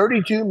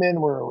 32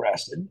 men were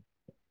arrested,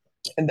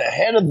 and the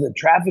head of the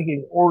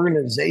trafficking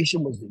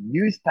organization was the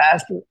youth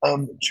pastor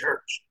of the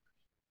church.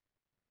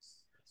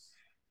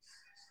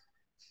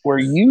 Where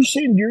you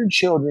send your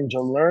children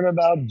to learn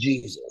about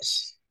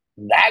Jesus,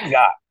 that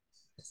guy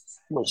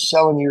was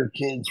selling your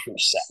kids for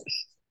sex.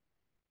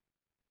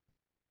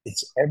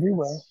 It's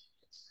everywhere.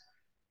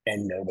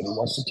 and nobody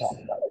wants to talk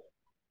about it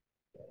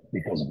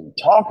because if we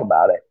talk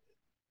about it,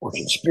 we're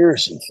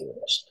conspiracy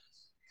theorists.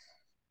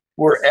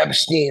 We're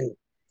Epstein,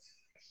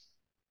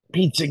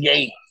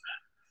 Pizzagate.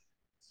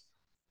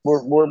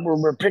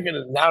 We're picking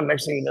it now.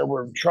 Next thing you know,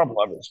 we're Trump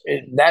lovers.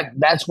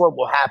 That's what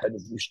will happen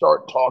if you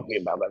start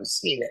talking about it. I've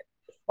seen it.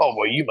 Oh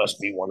well, you must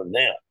be one of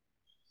them.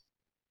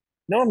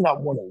 No, I'm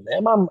not one of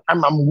them.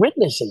 I'm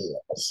witnessing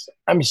this.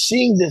 I'm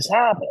seeing this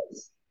happen,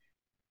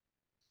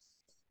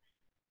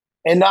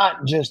 and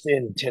not just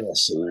in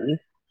Tennessee,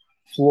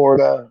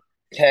 Florida,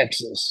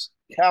 Texas,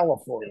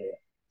 California,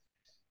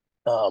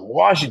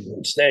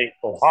 Washington State,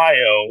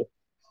 Ohio,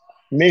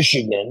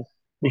 Michigan,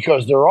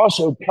 because they're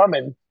also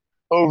coming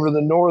over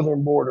the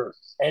northern border,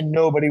 and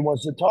nobody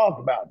wants to talk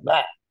about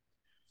that.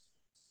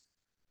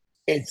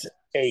 It's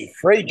a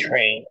freight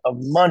train of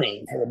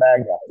money for the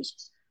bad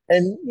guys.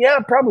 And yeah,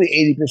 probably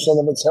 80%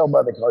 of it's held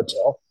by the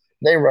cartel.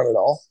 They run it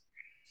all.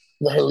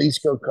 The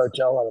Jalisco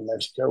cartel out of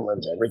Mexico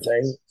runs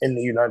everything in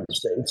the United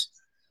States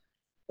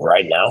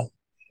right now,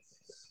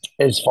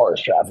 as far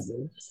as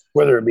trafficking,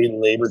 whether it be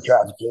labor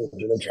trafficking,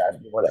 human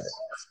trafficking, whatever.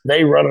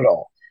 They run it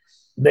all.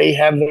 They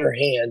have their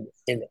hand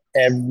in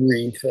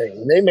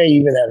everything. They may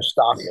even have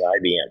stock in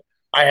IBM.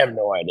 I have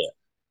no idea.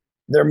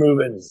 They're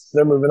moving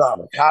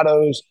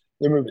avocados,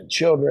 they're moving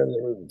children,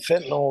 they're moving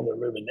fentanyl, they're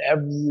moving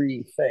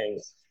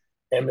everything.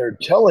 And they're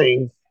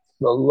telling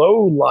the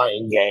low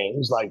lying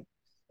gangs like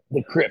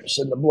the Crips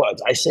and the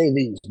Bloods. I say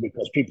these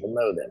because people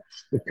know them.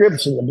 The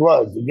Crips and the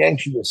Bloods, the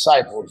Gangster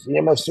Disciples, the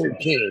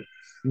MS-13,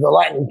 the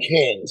Latin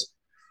Kings,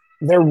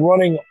 they're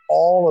running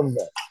all of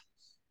them.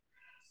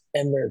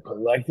 And they're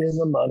collecting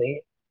the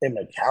money in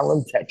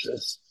McAllen,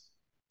 Texas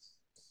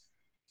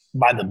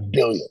by the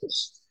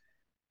billions.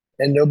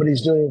 And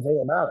nobody's doing anything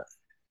about it.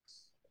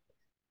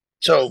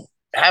 So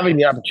having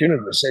the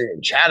opportunity to say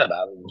and chat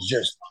about it is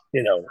just,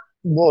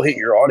 will hit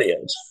your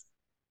audience,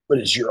 but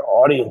it's your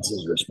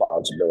audience's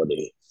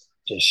responsibility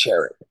to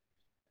share it.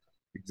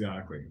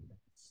 Exactly.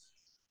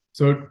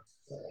 So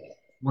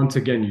once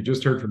again, you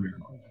just heard from me.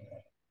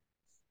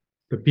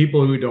 The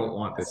people who don't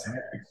want this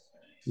happening,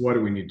 what do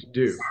we need to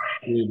do?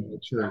 We need to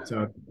make sure it's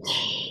out there.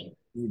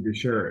 We need to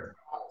share it.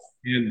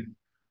 And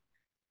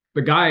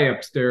the guy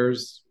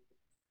upstairs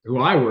who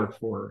I work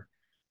for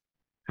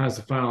has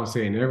the final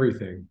say in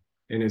everything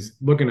and is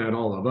looking at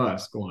all of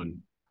us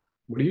going,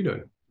 what are you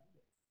doing?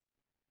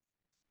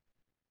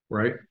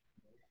 Right?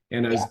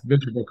 And as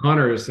Bishop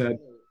O'Connor has said,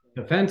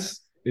 the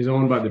fence is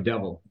owned by the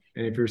devil.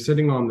 And if you're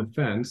sitting on the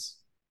fence,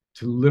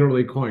 to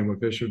literally coin what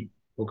Bishop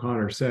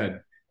O'Connor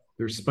said,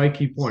 there's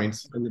spiky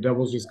points and the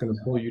devil's just going to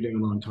pull you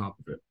down on top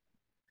of it.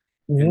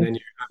 Mm-hmm. And then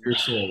you have your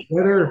soul.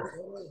 Whether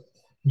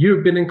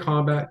you've been in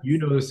combat, you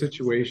know the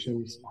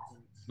situations.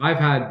 I've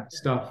had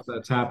stuff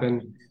that's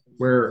happened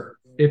where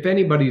if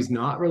anybody's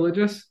not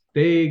religious,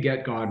 they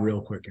get God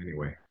real quick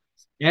anyway.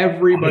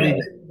 Everybody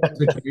gets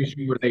a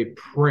situation where they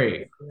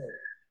pray.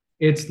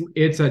 It's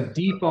a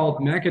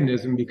default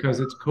mechanism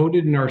because it's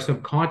coded in our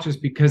subconscious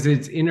because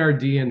it's in our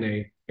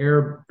DNA.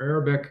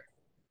 Aramaic,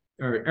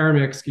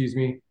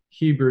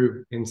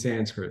 Hebrew, and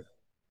Sanskrit.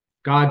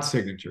 God's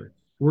signature.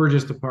 We're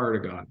just a part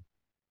of God.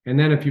 And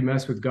then if you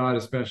mess with God,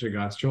 especially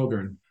God's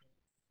children,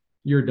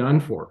 you're done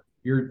for.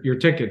 Your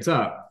ticket's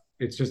up.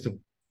 It's just a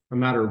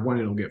matter of when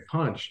it'll get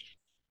punched.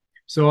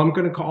 So I'm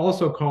going to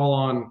also call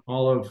on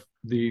all of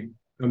the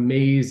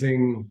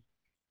amazing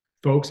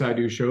folks I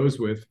do shows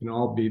with, and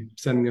I'll be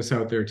sending this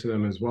out there to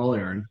them as well,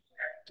 Aaron,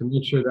 to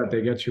make sure that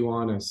they get you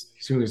on as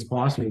soon as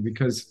possible.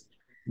 Because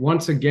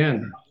once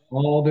again,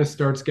 all this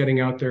starts getting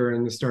out there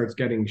and this starts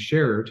getting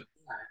shared,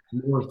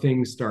 more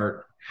things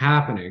start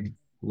happening,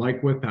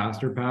 like with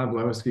Pastor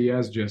Pawlowski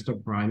as just a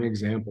prime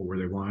example where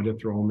they wanted to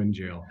throw him in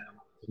jail.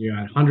 You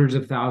had hundreds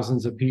of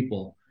thousands of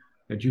people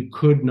that you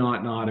could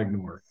not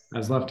ignore.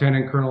 As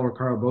Lieutenant Colonel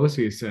Ricardo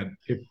Bossi said,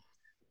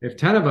 if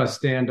 10 of us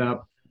stand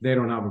up, they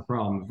don't have a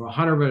problem. If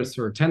 100 of us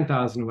or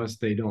 10,000 of us,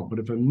 they don't. But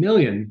if a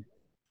million,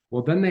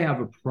 well, then they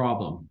have a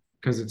problem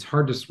because it's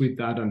hard to sweep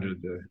that under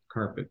the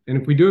carpet.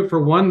 And if we do it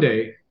for one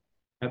day,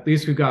 at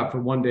least we've got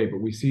for one day, but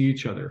we see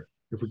each other.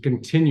 If we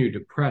continue to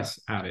press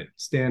at it,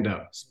 stand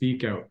up,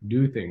 speak out,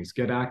 do things,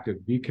 get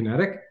active, be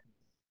kinetic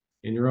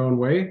in your own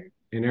way,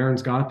 and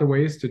Aaron's got the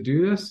ways to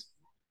do this,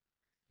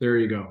 there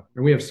you go.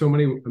 And we have so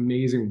many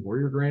amazing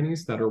warrior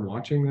grannies that are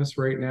watching this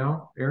right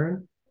now,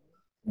 Aaron,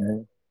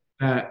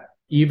 that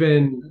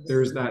even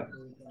there's that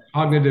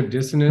cognitive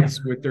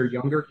dissonance with their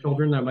younger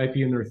children that might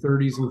be in their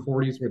 30s and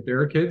 40s with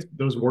their kids.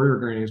 Those warrior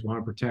grannies want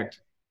to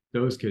protect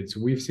those kids.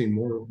 So we've seen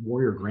more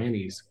warrior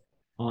grannies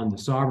on the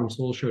Sovereign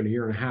Soul Show in a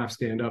year and a half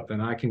stand up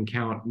than I can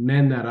count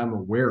men that I'm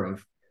aware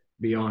of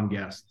beyond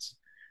guests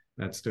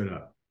that stood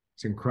up.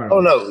 It's incredible.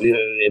 Oh no,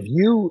 if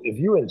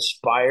you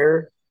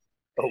inspire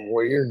a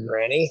warrior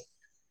granny,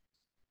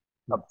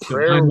 a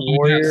prayer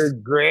warrior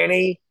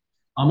granny,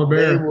 I'm a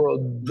bear. They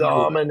will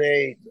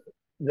dominate.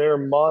 They're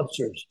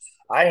monsters.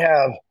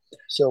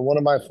 So one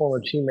of my former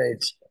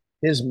teammates,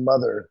 his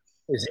mother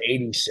is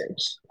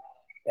 86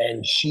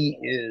 and she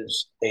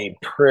is a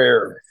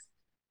prayer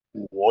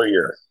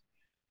warrior.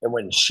 And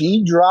when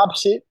she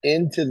drops it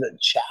into the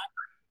chat,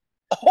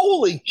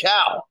 holy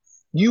cow,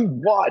 you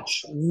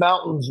watch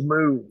mountains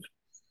move.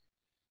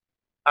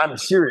 I'm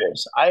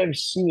serious. I have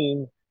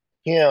seen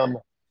him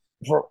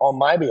on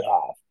my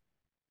behalf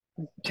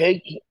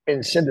take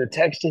and send a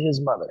text to his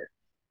mother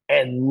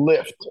and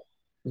lift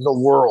the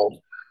world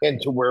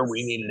into where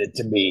we needed it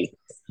to be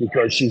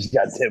because she's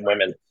got 10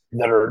 women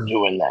that are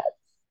doing that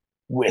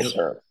with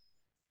her.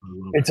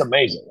 It's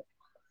amazing.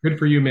 Good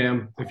for you,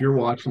 ma'am. If you're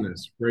watching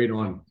this, great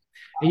on.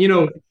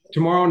 And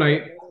tomorrow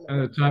night, at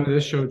the time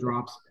this show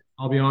drops,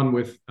 I'll be on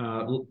with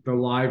the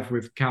live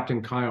with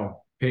Captain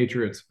Kyle,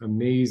 Patriots,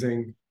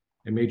 amazing,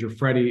 and Major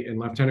Freddie and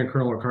Lieutenant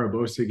Colonel Ricardo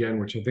Bosi again,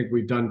 which I think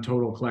we've done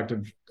total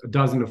collective a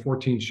dozen to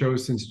 14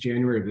 shows since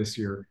January of this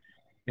year.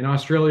 In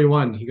Australia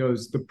one, he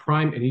goes the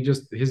prime, and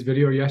his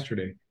video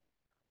yesterday.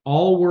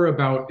 All we're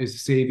about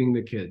is saving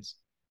the kids,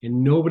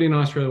 and nobody in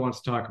Australia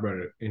wants to talk about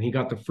it. And he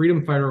got the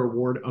Freedom Fighter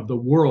Award of the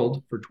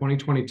world for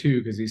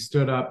 2022 because he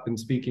stood up and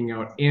speaking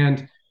out.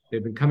 And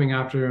they've been coming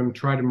after him,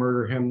 try to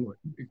murder him.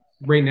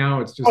 Right now,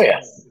 it's just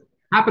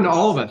happened to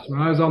all of us.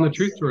 When I was on the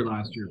Truth Tour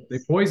last year, they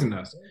poisoned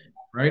us.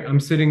 Right? I'm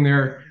sitting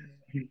there.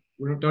 We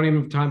don't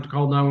even have time to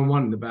call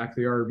 911 in the back of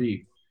the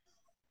RV.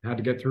 Had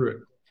to get through it.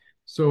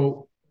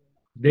 So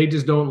they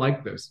just don't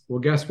like this. Well,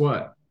 guess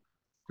what?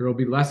 There will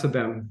be less of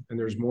them and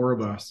there's more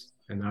of us.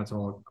 And that's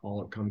all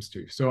it comes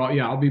to. So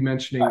yeah, I'll be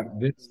mentioning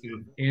this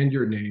stuff and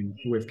your name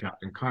with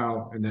Captain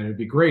Kyle. And then it'd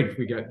be great if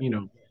we get,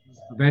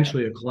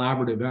 eventually a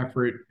collaborative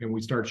effort and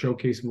we start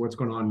showcasing what's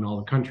going on in all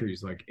the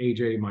countries, like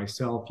AJ,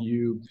 myself,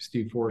 you,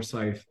 Steve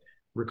Forsyth,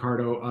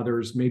 Ricardo,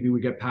 others. Maybe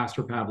we get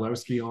Pastor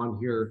Pavlowski on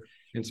here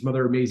and some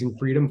other amazing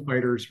freedom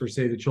fighters for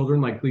Save the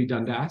Children, like Lee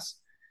Dundas,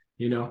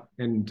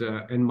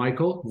 and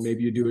Michael.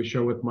 Maybe you do a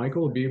show with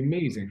Michael. It'd be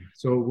amazing.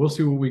 So we'll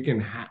see what we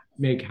can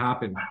make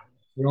happen.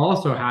 It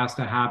also has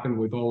to happen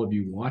with all of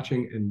you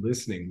watching and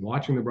listening,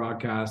 watching the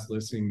broadcast,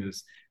 listening to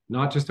this,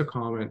 not just a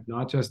comment,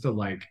 not just a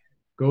like.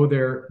 Go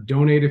there,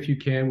 donate if you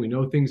can. We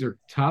know things are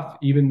tough,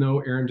 even though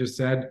Aaron just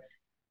said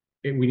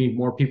we need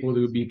more people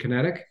to be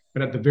kinetic,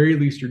 but at the very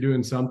least, you're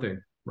doing something,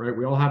 right?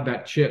 We all have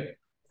that chip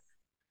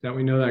that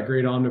we know that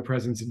great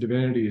omnipresence and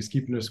divinity is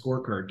keeping a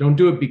scorecard. Don't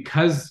do it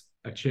because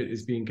a chit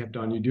is being kept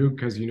on. You do it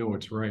because you know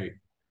it's right.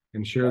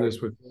 And share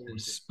this with,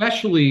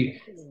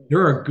 especially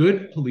there are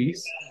good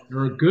police, there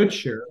are good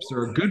sheriffs, there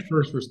are good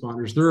first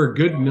responders, there are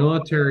good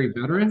military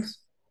veterans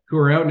who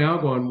are out now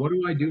going, what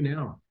do I do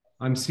now?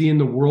 I'm seeing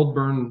the world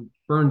burn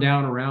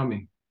down around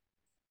me.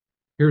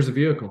 Here's a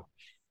vehicle.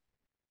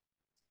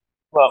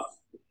 Well,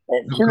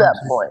 and to that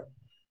point,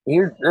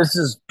 this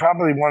is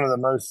probably one of the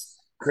most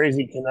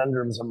crazy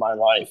conundrums of my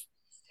life.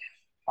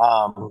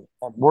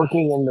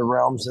 Working in the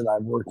realms that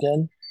I've worked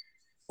in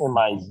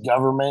my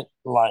government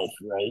life,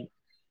 right?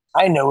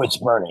 I know it's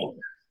burning.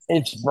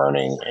 It's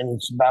burning and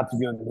it's about to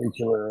go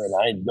nuclear, and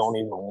I don't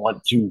even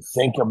want to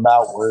think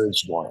about where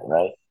it's going,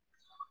 right?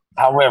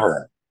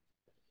 However,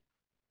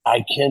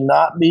 I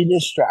cannot be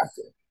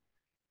distracted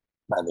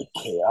by the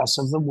chaos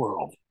of the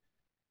world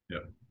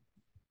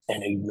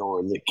and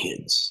ignore the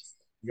kids.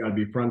 You got to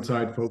be front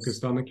side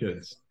focused on the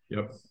kids.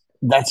 Yep.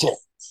 That's it.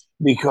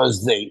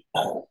 Because they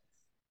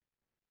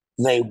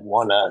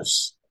want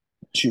us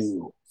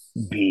to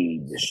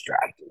be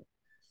distracted.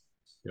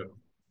 Yep.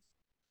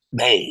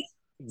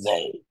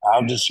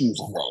 I'll just use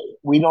they.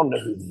 We don't know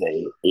who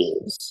they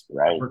is,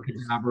 right? Or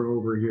Cadabra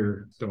over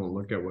here. Don't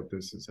look at what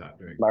this is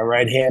happening. My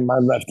right hand, my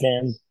left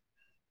hand.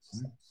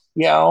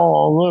 Yeah,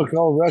 look,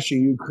 Russia,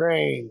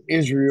 Ukraine,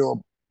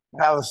 Israel,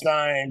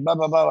 Palestine, blah,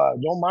 blah, blah, blah.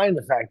 Don't mind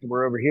the fact that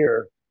we're over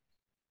here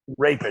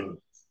raping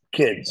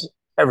kids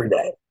every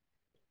day.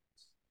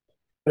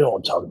 We don't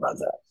want to talk about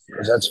that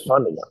because that's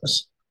funding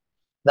us.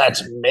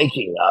 That's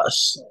making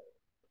us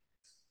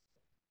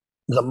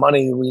the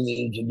money we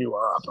need to do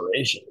our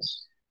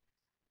operations.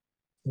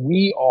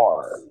 We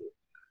are,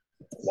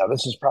 now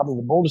this is probably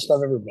the boldest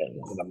I've ever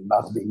been, and I'm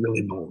about to be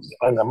really bold,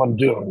 and I'm going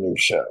to do a new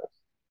show.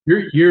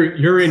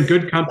 You're in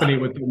good company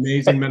with the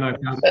amazing men I've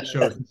had on the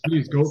show. So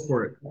please go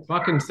for it.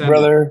 Fucking send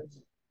brother.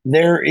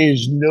 There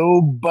is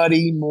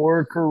nobody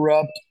more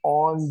corrupt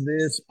on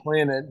this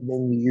planet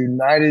than the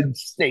United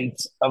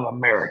States of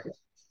America.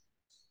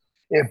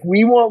 If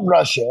we want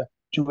Russia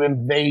to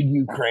invade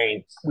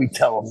Ukraine, we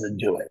tell them to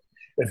do it.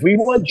 If we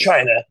want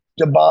China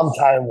to bomb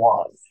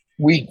Taiwan,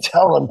 we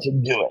tell them to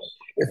do it.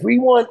 If we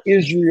want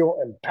Israel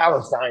and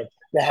Palestine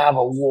to have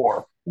a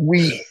war,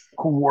 we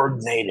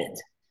coordinate it.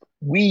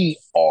 We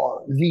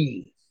are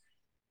the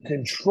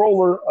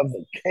controller of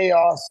the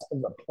chaos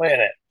of the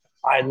planet.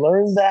 I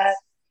learned that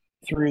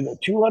through the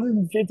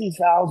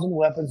 250,000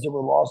 weapons that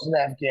were lost in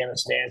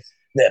Afghanistan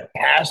that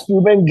passed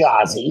through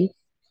Benghazi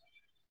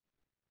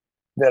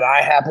that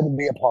I happen to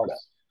be a part of.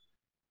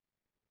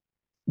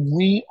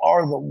 We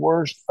are the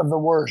worst of the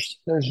worst.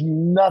 There's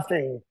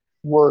nothing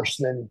worse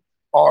than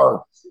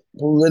our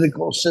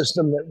political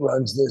system that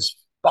runs this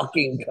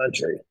fucking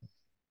country.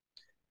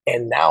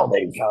 And now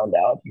they found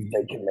out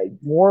they can make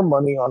more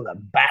money on the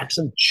backs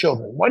of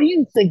children. Why do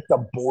you think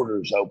the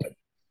border's open?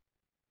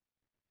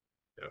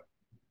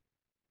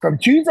 From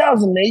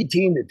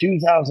 2018 to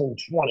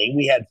 2020,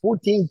 we had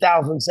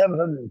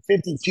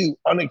 14,752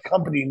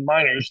 unaccompanied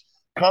minors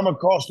come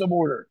across the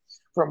border.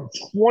 From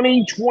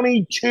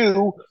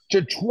 2022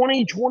 to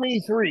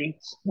 2023,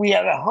 we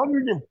had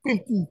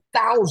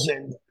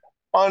 150,000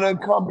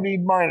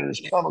 unaccompanied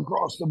minors come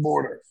across the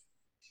border.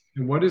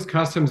 And what is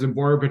Customs and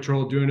Border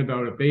Patrol doing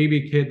about a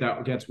baby kid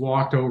that gets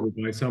walked over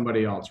by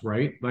somebody else,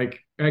 right? Like,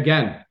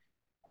 again,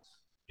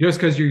 just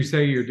because you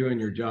say you're doing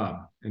your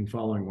job and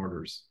following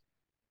orders.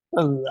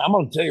 I'm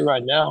going to tell you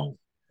right now,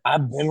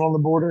 I've been on the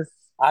border.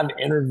 I've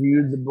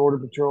interviewed the Border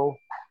Patrol.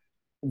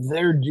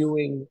 They're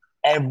doing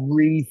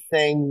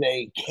everything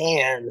they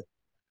can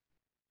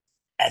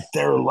at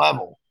their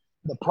level.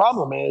 The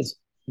problem is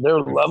their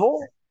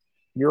level,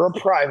 you're a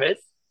private,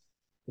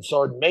 the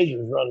sergeant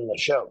major's running the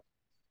show,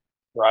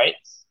 right?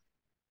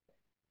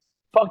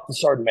 Fuck the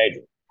sergeant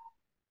major.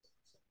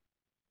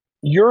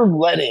 You're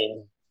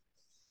letting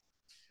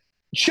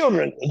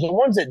children, the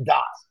ones that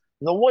die,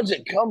 the ones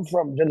that come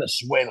from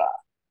Venezuela,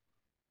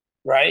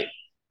 right?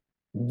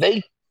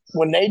 They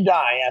when they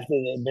die after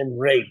they've been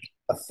raped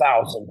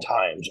 1,000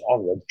 times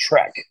on the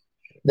trek,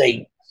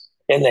 they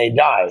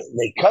die.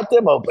 They cut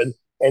them open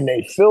and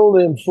they fill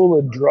them full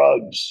of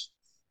drugs.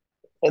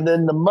 And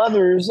then the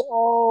mothers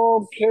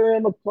all carry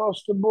them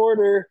across the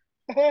border.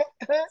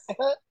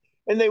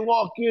 And they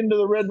walk into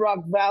the Red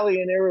Rock Valley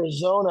in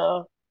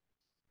Arizona,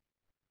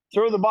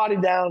 throw the body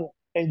down,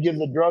 and give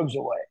the drugs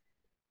away.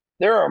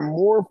 There are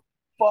more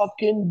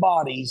fucking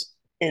bodies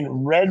in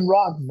Red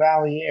Rock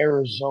Valley,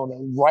 Arizona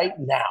right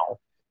now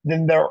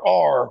than there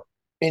are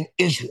in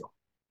Israel.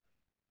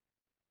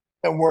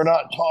 And we're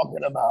not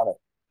talking about it.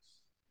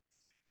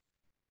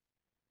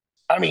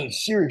 I mean,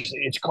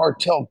 seriously, it's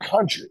cartel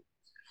country.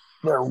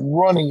 They're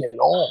running it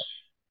all.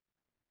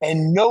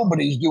 And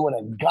nobody's doing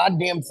a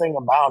goddamn thing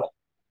about it.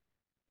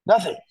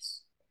 Nothing.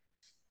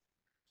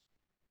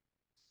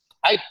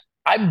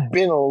 I've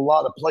been a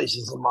lot of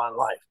places in my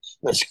life.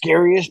 The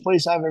scariest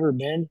place I've ever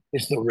been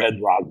is the Red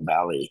Rock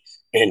Valley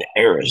in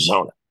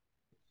Arizona.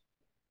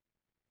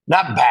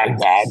 Not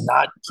Baghdad,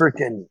 not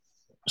freaking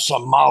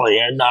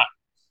Somalia, not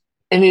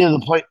any of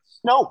the place.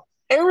 No,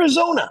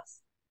 Arizona,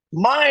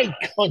 my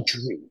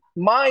country,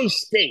 my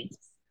state.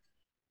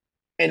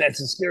 And that's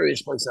the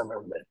scariest place I've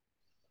ever been.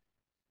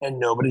 And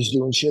nobody's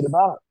doing shit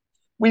about it.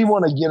 We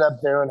want to get up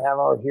there and have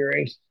our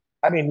hearings.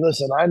 I mean,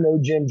 listen, I know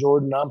Jim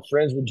Jordan. I'm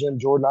friends with Jim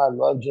Jordan. I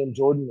love Jim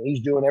Jordan.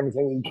 He's doing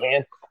everything he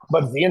can.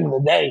 But at the end of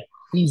the day,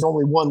 he's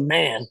only one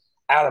man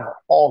out of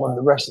all of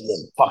the rest of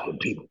them fucking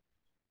people.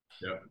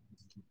 Yeah.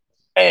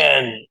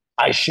 And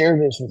I share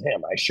this with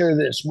him. I share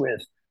this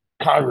with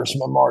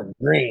Congressman Martin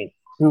Green,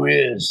 who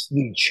is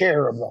the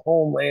chair of the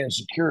Homeland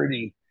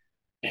Security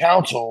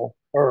Council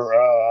or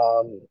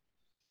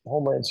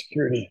Homeland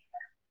Security.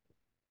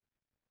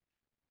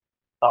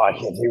 Oh, I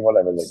can't think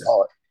whatever they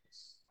call it.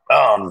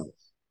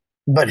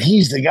 But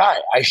he's the guy.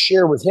 I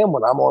share with him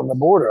when I'm on the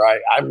border.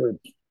 I'm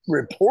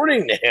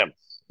reporting to him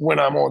when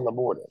I'm on the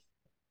border.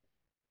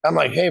 I'm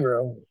like, hey,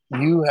 bro,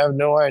 you have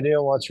no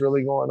idea what's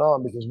really going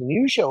on because when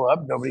you show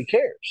up, nobody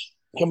cares.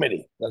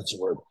 Committee, that's the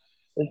word.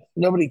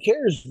 Nobody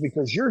cares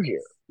because you're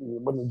here.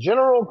 When the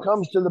general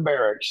comes to the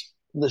barracks,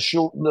 the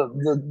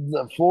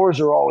floors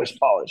are always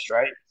polished,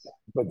 right?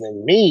 But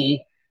then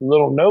me,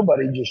 little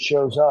nobody, just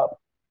shows up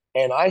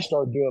and I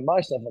start doing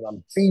my stuff and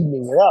I'm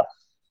feeding it up.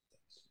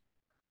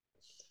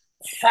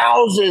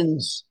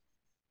 Thousands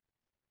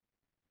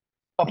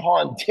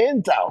upon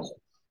 10,000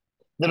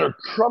 that are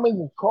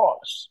coming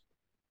across.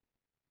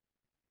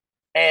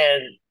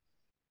 And,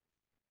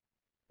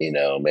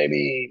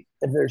 maybe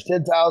if there's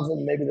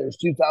 10,000, maybe there's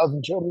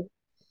 2,000 children.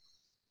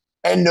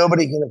 And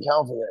nobody can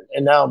account for that.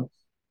 And now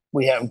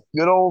we have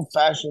good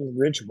old-fashioned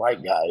rich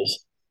white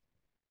guys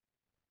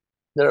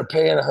that are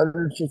paying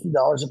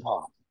 $150 a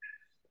pop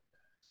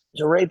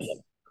to rape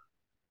them,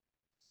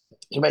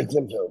 to make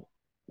them feel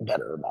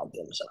better about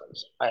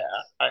themselves.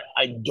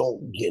 I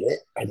don't get it.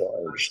 I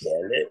don't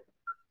understand it.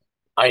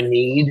 I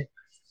need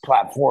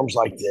platforms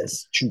like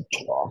this to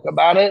talk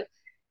about it.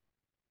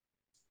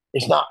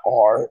 It's not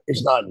R.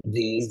 It's not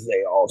these.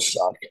 They all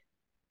suck.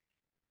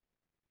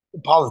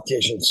 The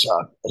politicians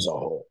suck as a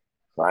whole,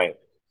 right?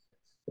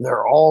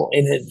 They're all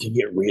in it to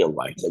get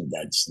reelected.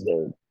 That's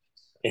their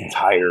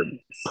entire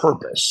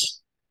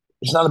purpose.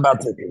 It's not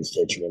about their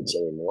constituents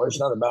anymore.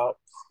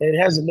 It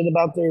hasn't been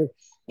about their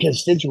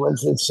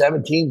constituents since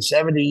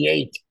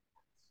 1778.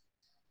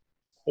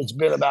 It's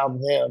been about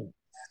them.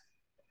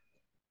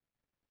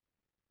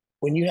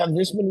 When you have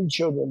this many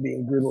children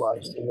being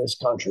brutalized in this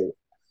country,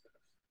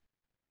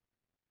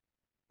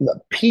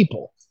 the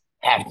people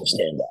have to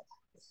stand up.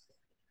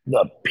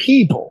 The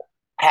people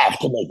have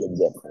to make a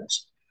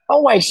difference.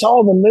 Oh, I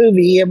saw the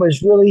movie. It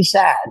was really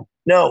sad.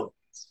 No.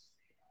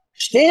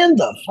 Stand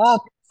the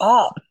fuck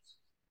up.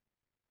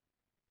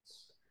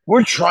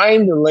 We're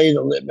trying to lay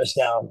the litmus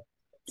down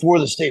for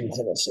the state of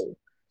Tennessee.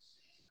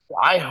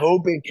 I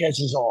hope it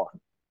catches on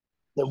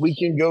that we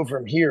can go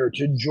from here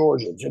to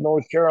Georgia, to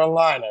North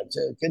Carolina,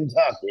 to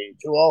Kentucky,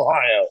 to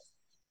Ohio.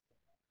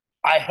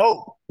 I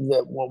hope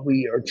that what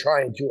we are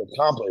trying to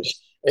accomplish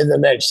and the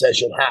next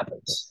session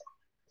happens.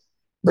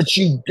 But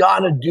you got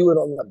to do it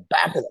on the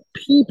back of the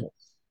people.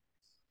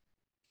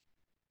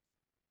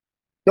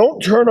 Don't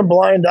turn a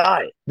blind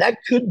eye. That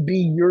could be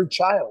your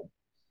child.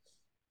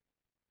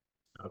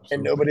 And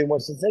Absolutely. nobody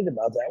wants to think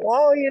about that.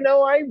 Well,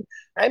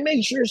 I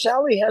make sure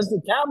Sally has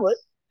the tablet.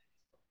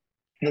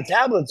 The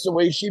tablet's the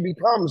way she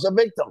becomes a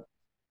victim.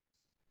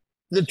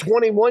 The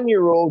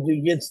 21-year-old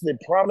who gets the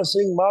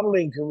promising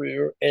modeling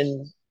career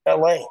in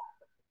LA,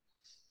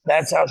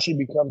 that's how she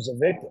becomes a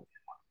victim.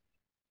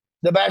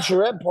 The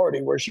bachelorette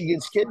party where she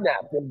gets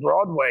kidnapped in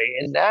Broadway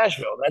in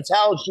Nashville, that's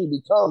how she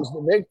becomes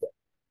the victim.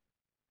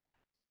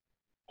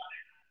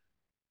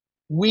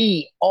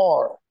 We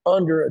are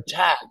under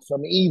attack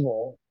from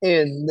evil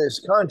in this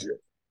country.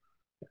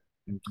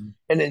 Mm-hmm.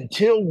 And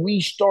until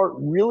we start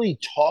really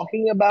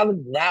talking about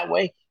it that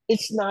way,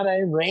 it's not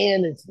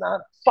Iran, it's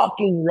not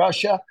fucking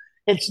Russia,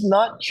 it's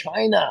not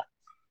China.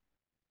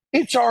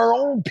 It's our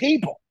own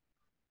people.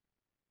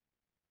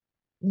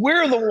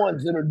 We're the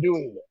ones that are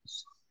doing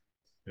this.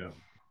 Yeah.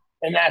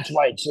 And that's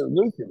why it's so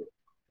lucrative.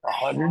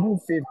 $150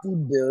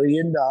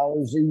 billion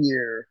a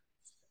year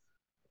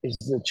is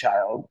the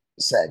child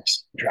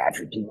sex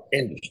trafficking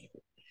industry.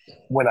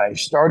 When I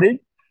started,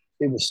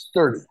 it was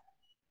 30.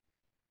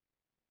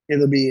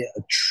 It'll be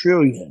 $1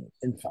 trillion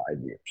in 5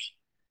 years.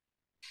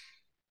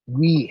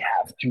 We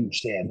have to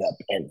stand up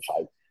and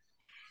fight.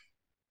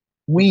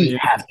 We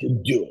have to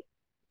do it.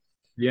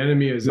 The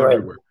enemy is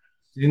everywhere.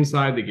 It's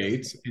inside the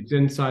gates. It's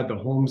inside the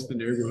homes, the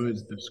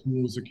neighborhoods, the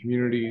schools, the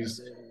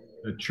communities,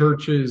 the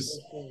churches.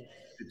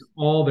 It's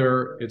all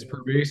there. It's a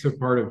pervasive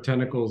part of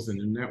tentacles in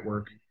the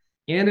network.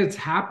 And it's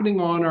happening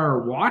on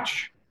our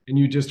watch. And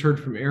you just heard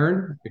from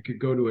Aaron, it could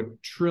go to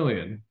 $1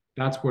 trillion.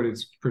 That's what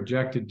it's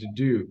projected to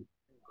do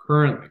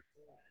currently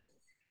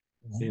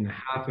in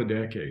half a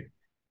decade.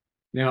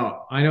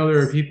 Now, I know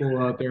there are people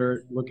out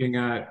there looking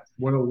at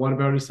what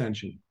about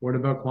Ascension? What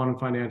about quantum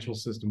financial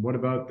system? What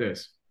about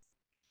this?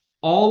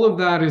 All of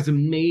that is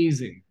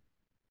amazing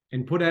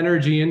and put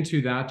energy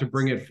into that to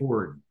bring it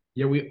forward.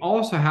 Yet we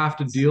also have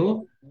to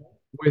deal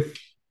with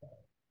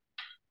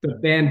the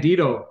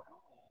bandito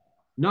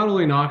not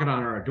only knocking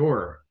on our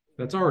door,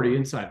 that's already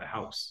inside the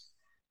house.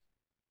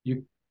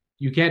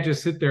 You can't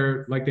just sit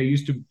there like they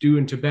used to do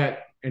in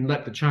Tibet and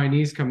let the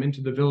Chinese come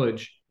into the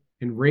village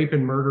and rape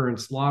and murder and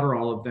slaughter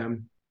all of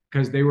them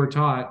because they were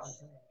taught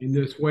in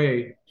this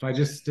way, if I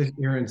just sit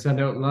here and send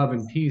out love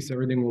and peace,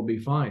 everything will be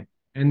fine.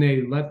 And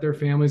they let their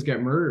families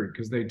get murdered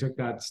because they took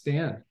that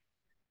stand.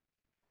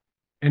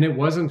 And it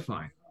wasn't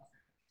fine.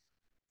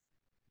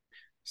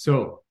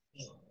 So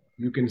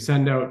you can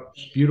send out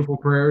beautiful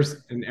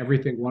prayers and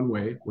everything one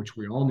way, which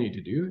we all need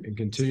to do and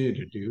continue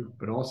to do,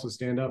 but also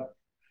stand up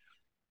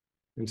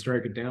and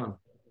strike it down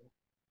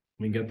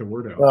and get the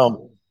word out.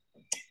 Well,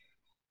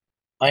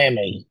 I'm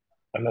an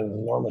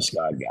enormous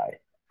God guy.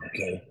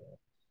 Okay.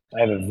 I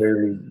have a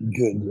very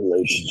good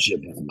relationship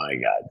with my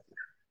God.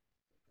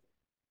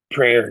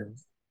 Prayer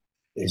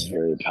is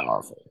very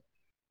powerful,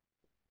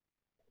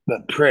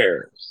 but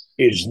prayer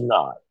is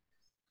not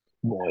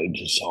going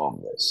to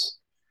solve this.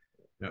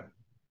 Yep.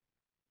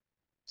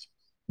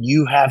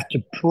 You have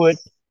to put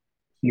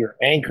your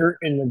anchor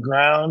in the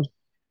ground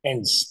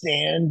and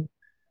stand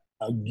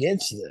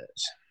against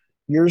this.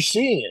 You're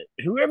seeing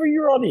it, whoever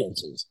your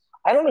audience is.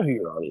 I don't know who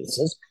your audience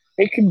is.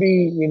 It could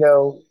be,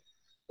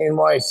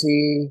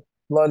 NYC,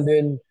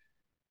 London,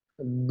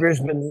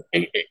 Brisbane.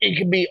 It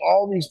could be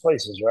all these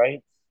places,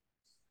 right?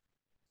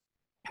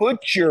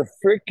 Put your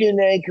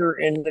freaking anchor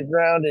in the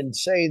ground and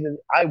say that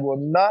I will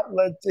not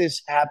let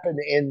this happen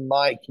in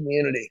my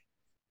community.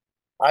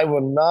 I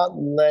will not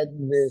let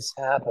this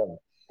happen.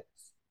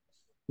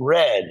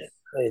 Red,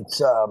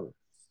 it's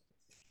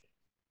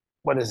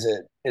what is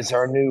it? It's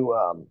our new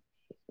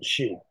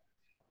shoot.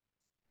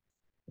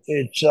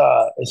 It's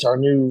our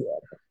new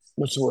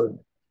what's the word?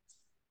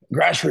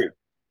 Grassroots.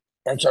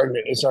 It's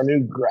our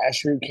new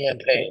grassroots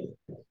campaign.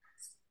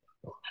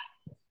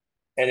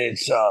 And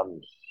it's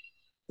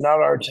not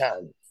our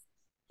town.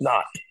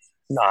 Not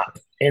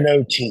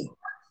NOT.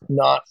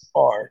 Not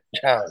our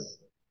town.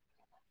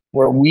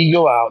 Where we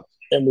go out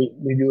and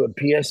we do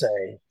a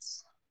PSA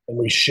and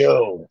we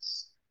show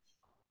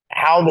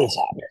how this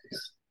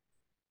happens.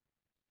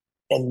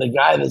 And the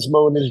guy that's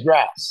mowing his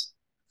grass,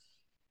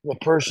 the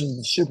person in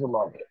the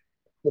supermarket,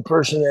 the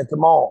person at the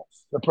mall,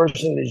 the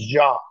person at his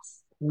job,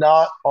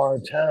 not our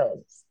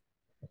town.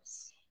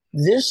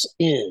 This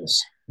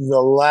is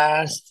the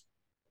last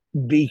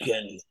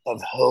beacon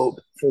of hope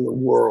for the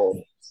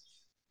world,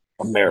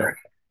 America.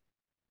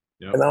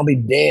 Yep. And I'll be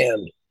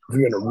damned if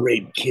you're going to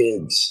rape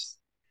kids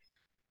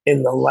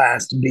in the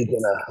last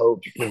beacon of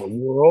hope for the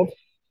world.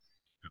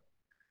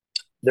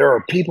 There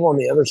are people on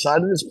the other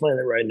side of this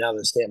planet right now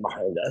that stand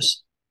behind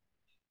us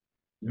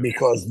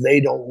because they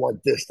don't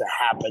want this to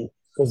happen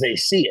because they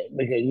see it.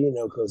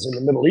 Because in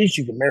the Middle East,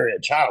 you can marry a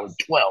child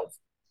at 12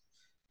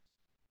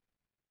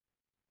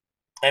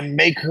 and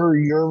make her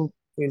your,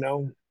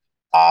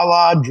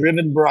 Allah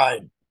driven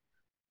bride.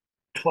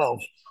 12.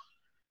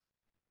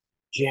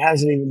 She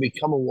hasn't even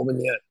become a woman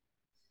yet.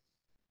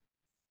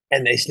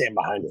 and they stand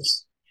behind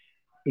us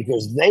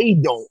because they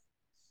don't.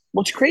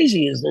 What's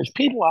crazy is there's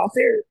people out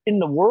there in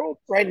the world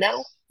right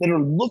now that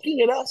are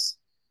looking at us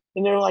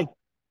and they're like,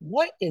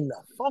 what in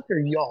the fuck are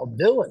y'all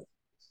doing?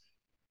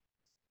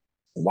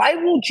 Why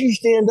won't you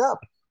stand up?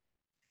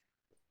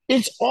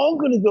 It's all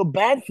going to go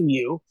bad for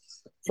you,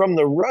 from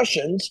the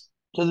Russians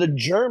to the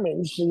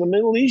Germans to the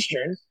Middle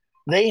Eastern.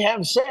 They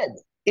have said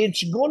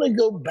it's going to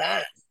go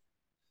bad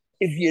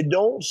if you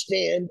don't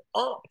stand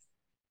up.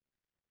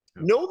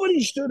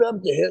 Nobody stood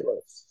up to Hitler.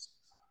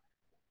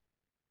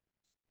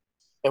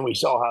 And we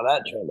saw how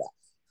that turned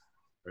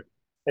out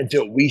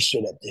until we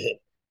stood up to Hitler.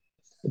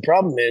 The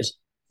problem is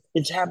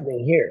it's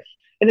happening here.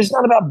 And it's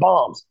not about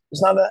bombs.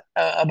 It's not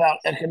about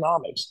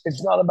economics.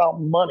 It's not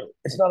about money.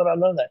 It's not about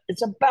none of that.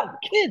 It's about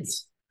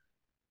kids.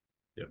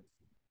 Yep.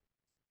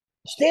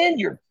 Stand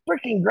your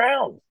freaking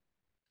ground.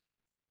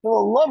 For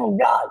the love of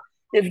God,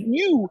 if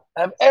you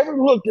have ever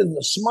looked at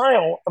the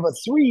smile of a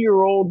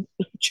 3-year-old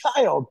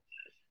child,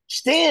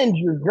 stand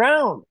your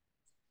ground.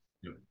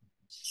 Yep.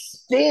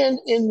 Stand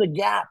in the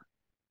gap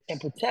and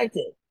protect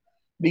it.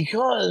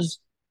 Because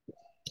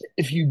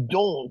if you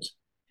don't,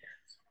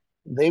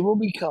 they will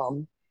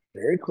become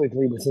very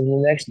quickly within the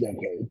next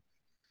decade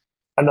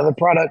another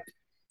product.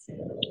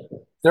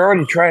 They're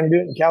already trying to do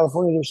it in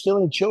California. They're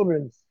stealing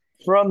children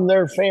from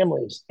their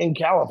families in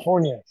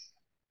California.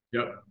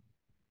 Yep.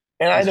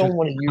 And I don't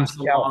want to use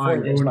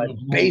California as my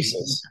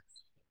basis.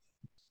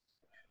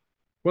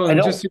 Well,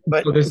 and just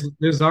but this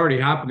is already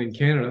happened in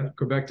Canada.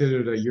 Quebec did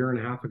it a year and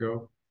a half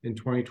ago in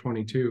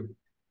 2022.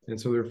 And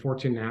so there are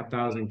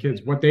 14,500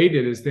 kids. What they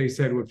did is they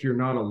said, well, if you're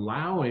not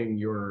allowing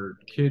your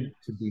kid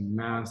to be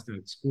masked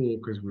at school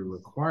because we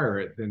require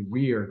it, then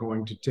we are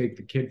going to take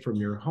the kid from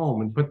your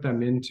home and put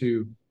them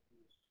into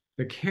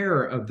the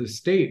care of the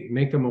state,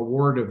 make them a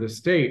ward of the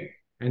state.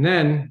 And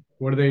then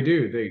what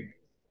do? They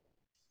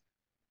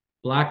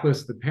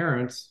blacklist the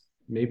parents,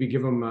 maybe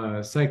give them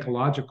a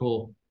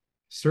psychological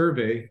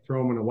survey,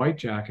 throw them in a white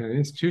jacket in an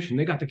institution.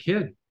 They got the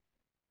kid.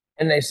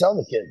 And they sell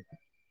the kid.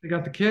 They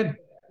got the kid.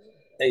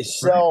 They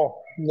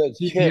sell the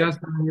kid. CPS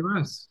in the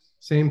US,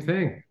 same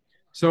thing.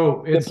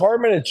 So it's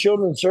Department of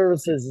Children's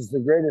Services is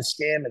the greatest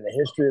scam in the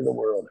history of the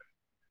world.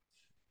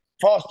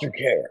 Foster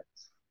care.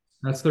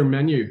 That's their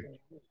menu.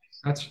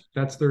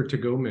 That's their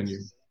to-go menu.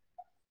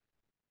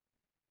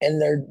 And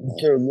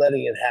they're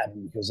letting it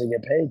happen because they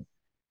get paid.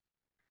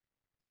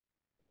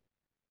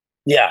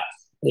 Yeah,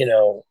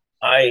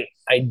 I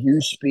do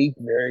speak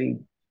very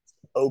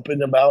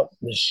open about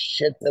the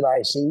shit that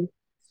I see.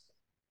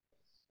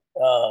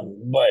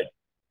 But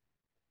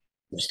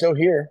I'm still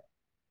here.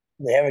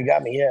 They haven't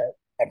got me yet.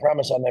 I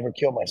promise I'll never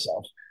kill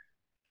myself.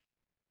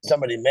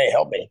 Somebody may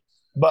help me,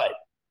 but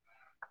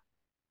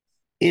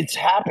it's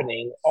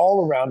happening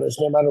all around us,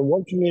 no matter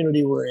what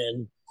community we're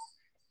in,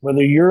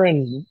 whether you're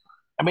in,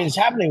 it's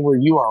happening where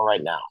you are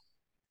right now.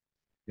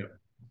 Yep.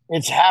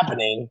 It's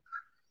happening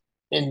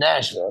in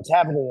Nashville. It's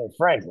happening in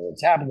Franklin.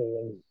 It's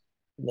happening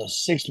in the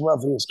 6th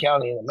wealthiest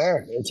county in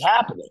America. It's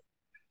happening.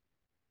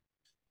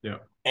 Yeah.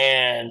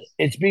 And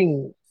it's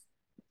being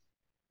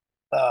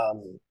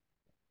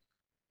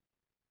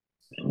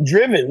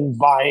driven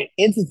by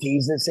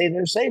entities that say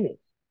they're saving.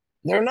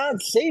 They're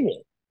not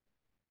saving.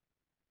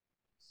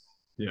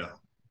 Yeah.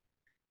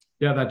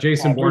 Yeah, that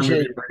Jason Bourne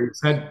movie where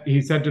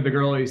he said to the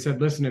girl, he said,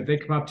 listen, if they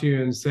come up to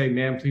you and say,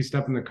 ma'am, please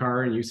step in the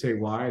car, and you say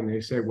why, and they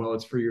say, well,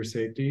 it's for your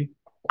safety.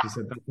 He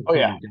said, that's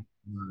the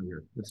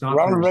It's not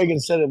Ronald Reagan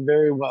said it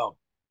very well.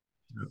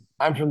 Yeah.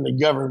 I'm from the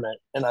government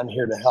and I'm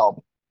here to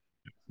help.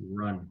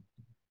 Run.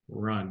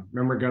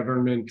 Remember,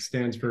 government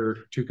stands for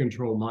to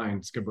control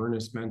minds.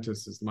 Governus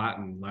mentis is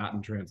Latin.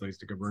 Latin translates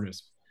to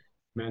governus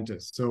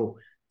mentis. So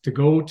to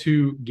go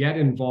to get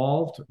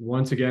involved,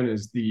 once again,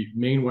 is the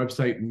main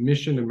website,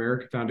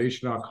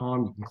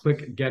 missionamericafoundation.com. You can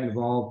click get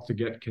involved to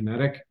get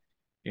kinetic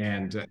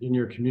and in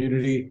your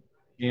community.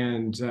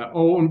 And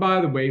and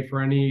by the way, for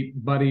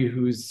anybody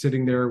who's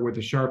sitting there with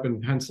a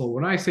sharpened pencil,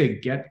 when I say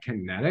get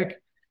kinetic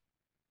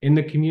in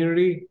the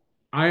community,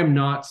 I am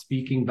not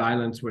speaking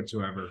violence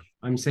whatsoever.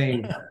 I'm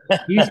saying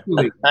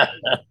peacefully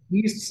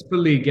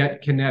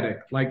get kinetic,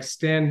 like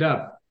stand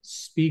up,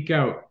 speak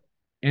out,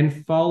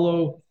 and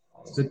follow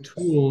the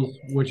tools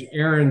which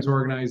Aaron's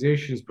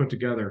organization has put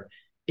together.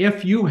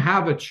 If you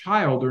have a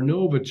child or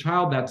know of a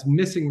child that's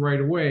missing right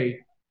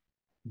away,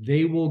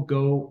 they will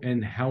go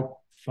and help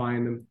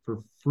find them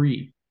for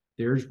free.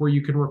 There's where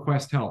you can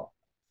request help.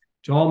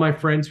 To all my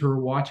friends who are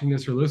watching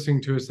this or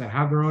listening to us that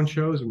have their own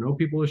shows or know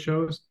people with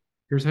shows,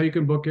 here's how you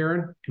can book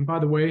Aaron. And by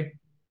the way,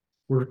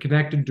 we're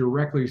connected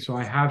directly, so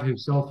I have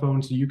his cell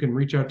phone, so you can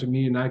reach out to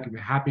me, and I can be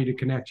happy to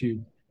connect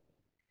you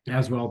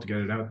as well to get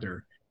it out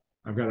there.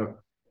 I've got a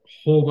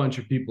whole bunch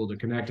of people to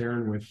connect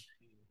Aaron with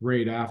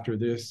right after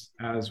this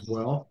as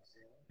well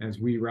as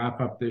we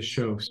wrap up this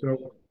show.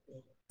 So,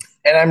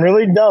 and I'm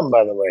really dumb,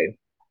 by the way,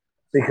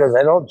 because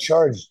I don't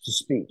charge to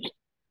speak.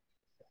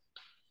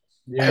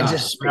 Yeah, I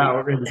just speak.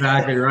 Yeah,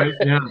 exactly right.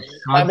 Yeah,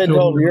 I've been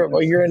told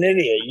you're an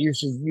idiot. You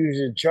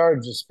should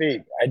charge to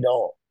speak. I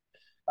don't.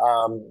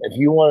 If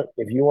you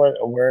want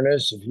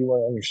awareness, if you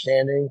want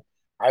understanding,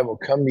 I will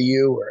come to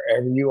you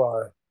wherever you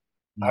are.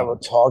 I Mm. will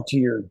talk to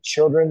your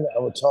children. I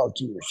will talk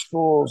to your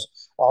schools.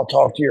 I'll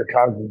talk to your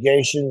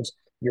congregations,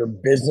 your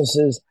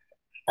businesses.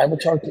 I will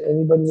talk to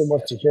anybody that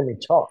wants to hear me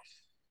talk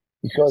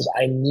because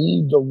I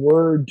need the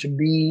word to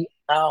be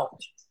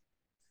out.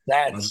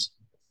 That's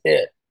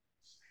it.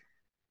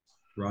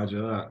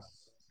 Roger that.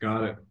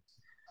 Got it.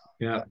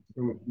 Yeah,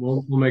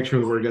 we'll make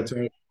sure the word gets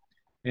out.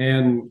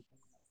 And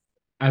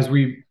as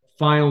we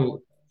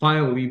finally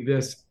leave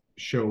this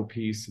show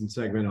piece and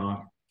segment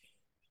off,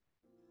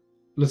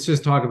 let's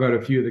just talk about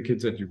a few of the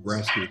kids that you've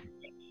rescued,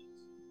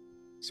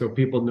 so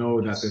people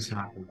know that this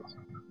happens,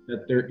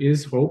 that there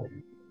is hope.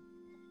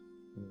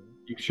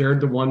 You shared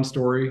the one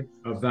story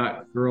of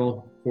that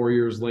girl 4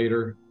 years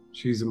later.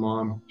 She's a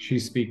mom.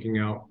 She's speaking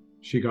out.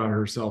 She got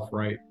herself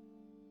right.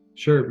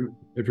 Share,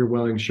 if you're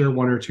willing, share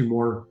one or two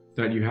more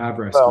that you have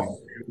rescued. Well,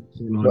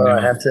 On well, I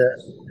now. have to,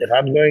 if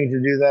I'm going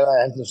to do that,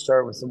 I have to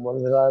start with the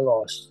one that I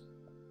lost.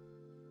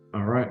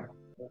 All right.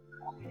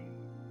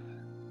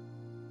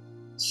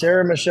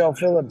 Sarah Michelle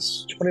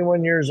Phillips,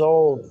 21 years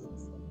old,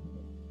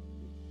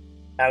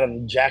 out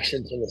of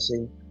Jackson,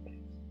 Tennessee.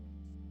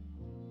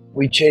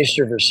 We chased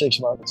her for 6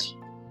 months.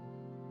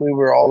 We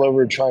were all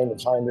over trying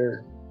to find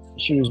her.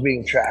 She was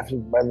being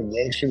trafficked by the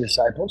gangster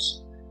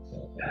disciples.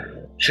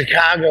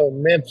 Chicago,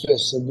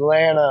 Memphis,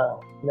 Atlanta,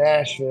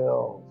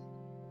 Nashville,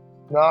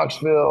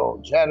 Knoxville,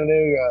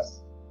 Chattanooga,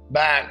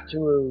 back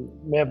to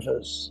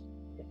Memphis.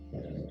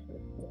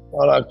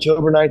 On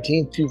October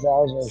 19th,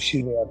 2000,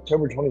 excuse me,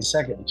 October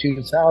 22nd,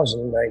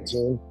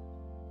 2019,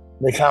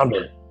 they found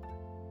her.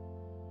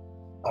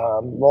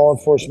 Law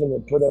enforcement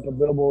had put up a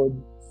billboard,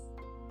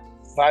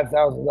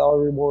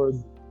 $5,000 reward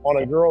on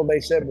a girl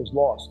they said was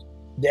lost,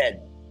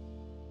 dead,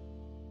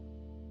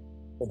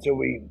 until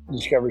we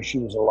discovered she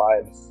was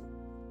alive.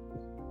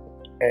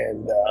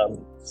 And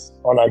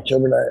on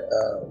October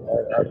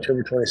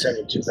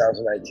 22nd,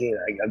 2019,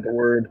 I got the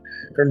word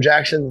from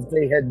Jackson that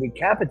they had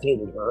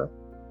decapitated her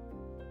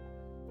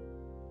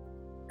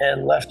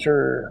and left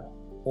her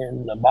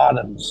in the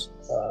bottoms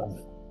of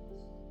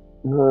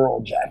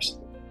rural Jackson.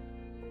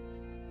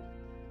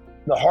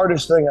 The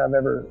hardest thing I've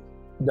ever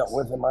dealt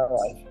with in my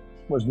life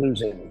was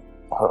losing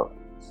her.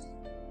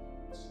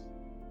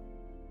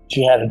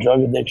 She had a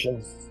drug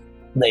addiction.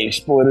 They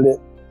exploited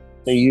it.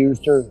 They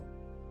used her,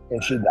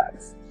 and she died.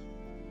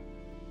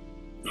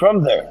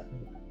 From there,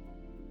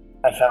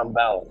 I found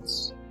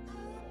balance.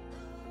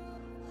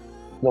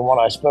 The one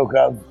I spoke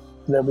of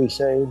that we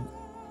saved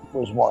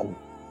was one.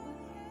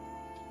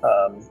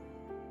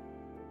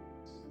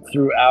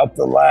 Throughout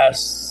the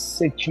last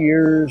 6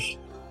 years,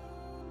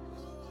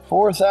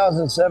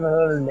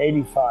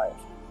 4,785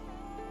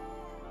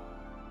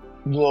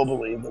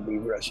 globally that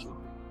we've rescued.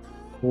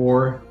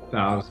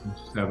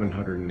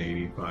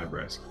 4,785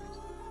 rescues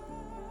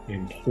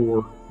in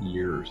 4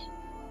 years.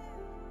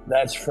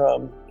 That's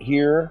from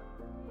here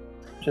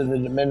to the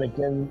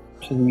Dominican,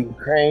 to the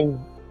Ukraine,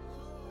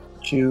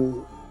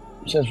 to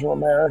Central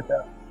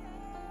America,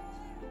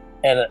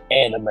 and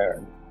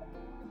America.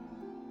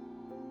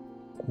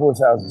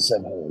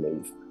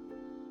 4,785.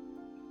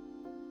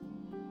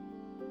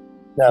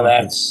 Now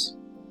that's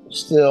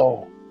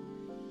still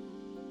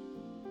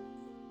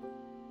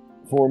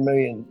 4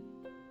 million,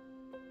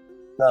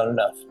 not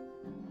enough.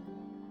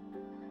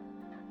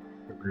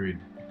 Agreed.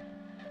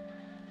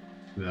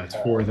 That's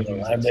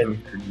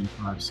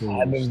 4,785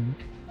 souls.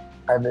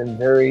 I've been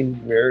very,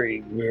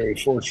 very, very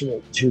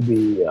fortunate to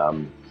be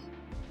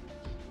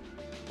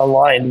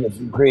aligned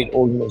with great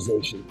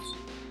organizations,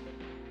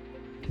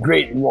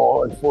 great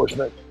law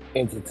enforcement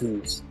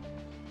entities,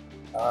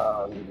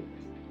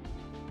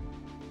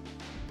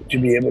 to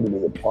be able to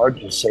be a part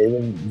to say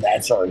them,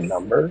 that's our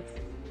number.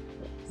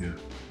 Yeah.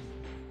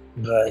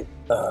 But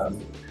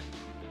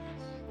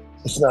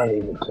it's not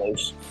even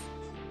close.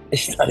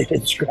 It's not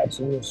even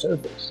scratching the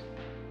surface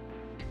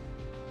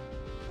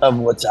of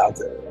what's out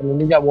there. I mean,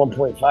 we got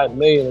 1.5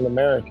 million in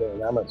America,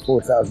 and I'm at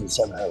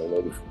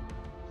 4,784.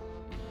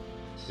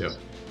 Yep.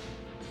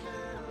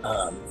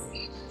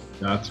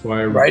 That's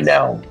why right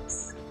now,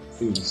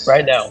 this is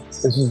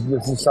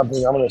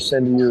something I'm going to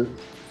send to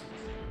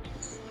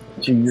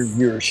your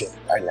viewership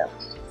right now.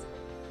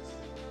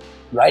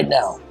 Right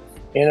now,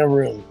 in a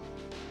room,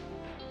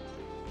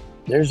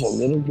 there's a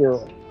little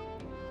girl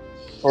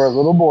or a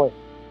little boy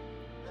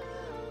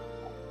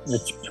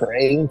that's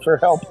praying for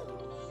help.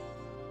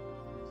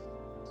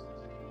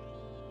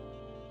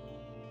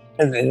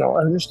 And they don't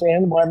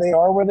understand why they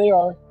are where they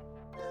are.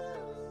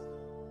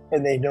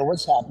 And they know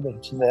what's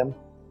happening to them.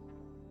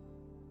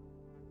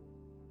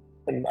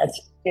 And that's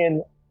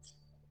in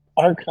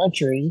our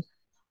country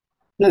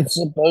that's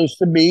supposed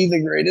to be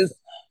the greatest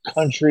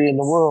country in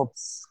the world.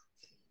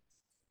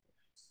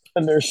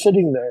 And they're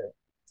sitting there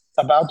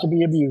about to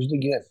be abused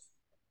again.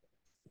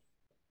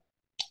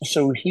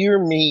 So hear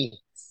me,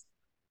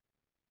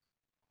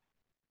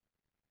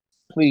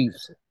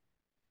 please.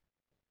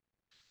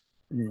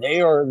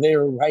 They are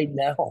there right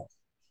now,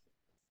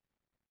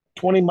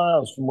 20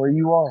 miles from where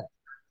you are,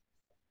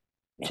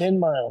 10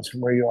 miles from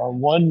where you are,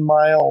 1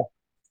 mile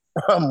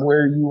from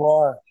where you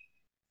are.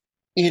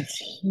 It's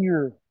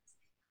here.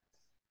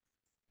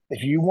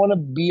 If you want to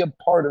be a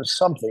part of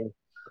something,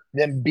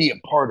 then be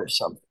a part of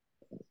something.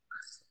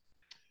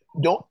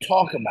 Don't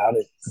talk about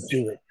it,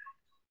 do it,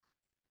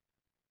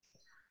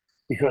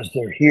 because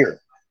they're here.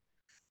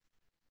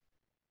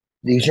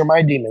 These are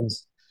my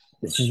demons.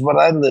 This is what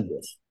I live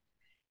with.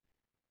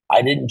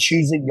 I didn't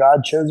choose it,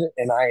 God chose it,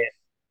 and I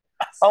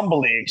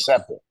humbly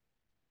accept it.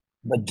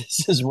 But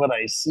this is what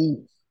I see.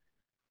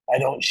 I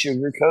don't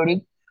sugarcoat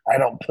it. I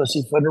don't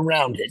pussyfoot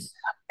around it.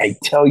 I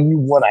tell you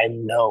what I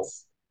know.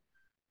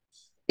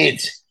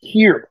 It's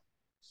here.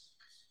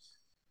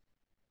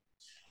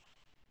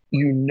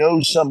 You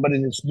know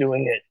somebody that's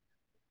doing it.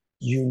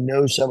 You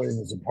know somebody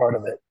that's a part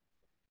of it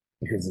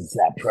because it's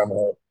that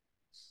prevalent.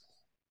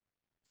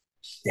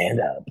 Stand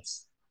up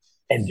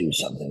and do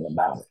something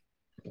about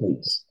it,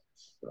 please.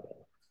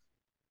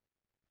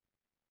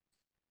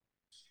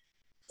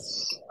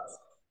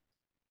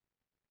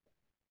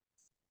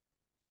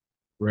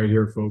 Right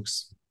here,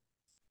 folks.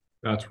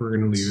 That's where we're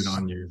going to leave it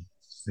on you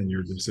and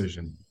your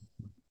decision.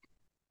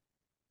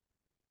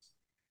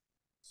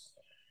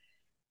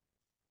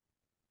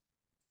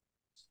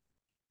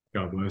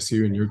 God bless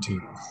you and your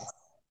team.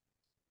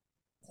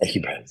 Thank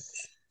you, Ben.